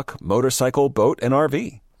 truck, motorcycle, boat, and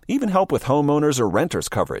RV. Even help with homeowners or renters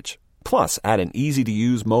coverage. Plus, add an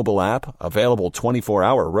easy-to-use mobile app, available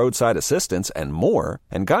 24-hour roadside assistance, and more,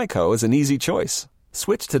 and Geico is an easy choice.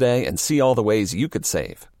 Switch today and see all the ways you could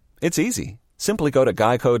save. It's easy. Simply go to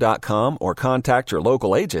geico.com or contact your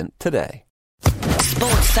local agent today.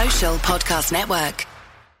 Sports Social Podcast Network.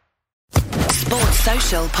 Sports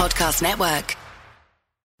Social Podcast Network.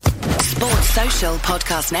 Sports Social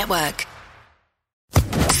Podcast Network.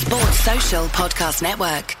 Sports Social Podcast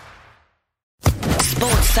Network.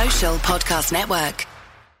 Sports Social Podcast Network.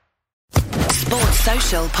 Sports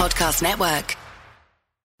Social Podcast Network.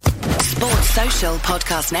 Sports Social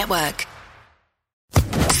Podcast Network.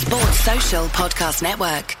 Sports Social Podcast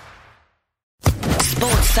Network.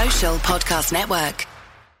 Sports Social Podcast Network.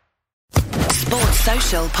 Sports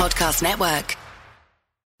Social Podcast Network.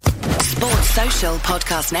 Sports Social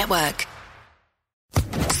Podcast Network.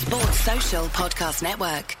 Sports Social Podcast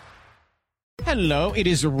Network. Hello, it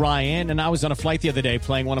is Ryan, and I was on a flight the other day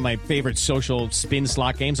playing one of my favorite social spin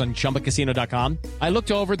slot games on ChumbaCasino.com. I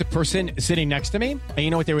looked over at the person sitting next to me, and you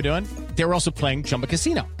know what they were doing? They were also playing Chumba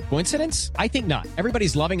Casino. Coincidence? I think not.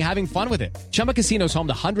 Everybody's loving having fun with it. Chumba Casino is home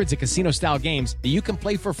to hundreds of casino-style games that you can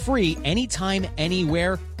play for free anytime,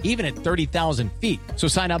 anywhere, even at 30,000 feet. So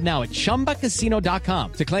sign up now at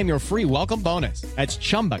ChumbaCasino.com to claim your free welcome bonus. That's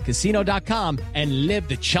ChumbaCasino.com and live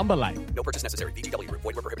the Chumba life. No purchase necessary. VGW. Void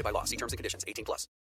where prohibited by law. See terms and conditions. 18+.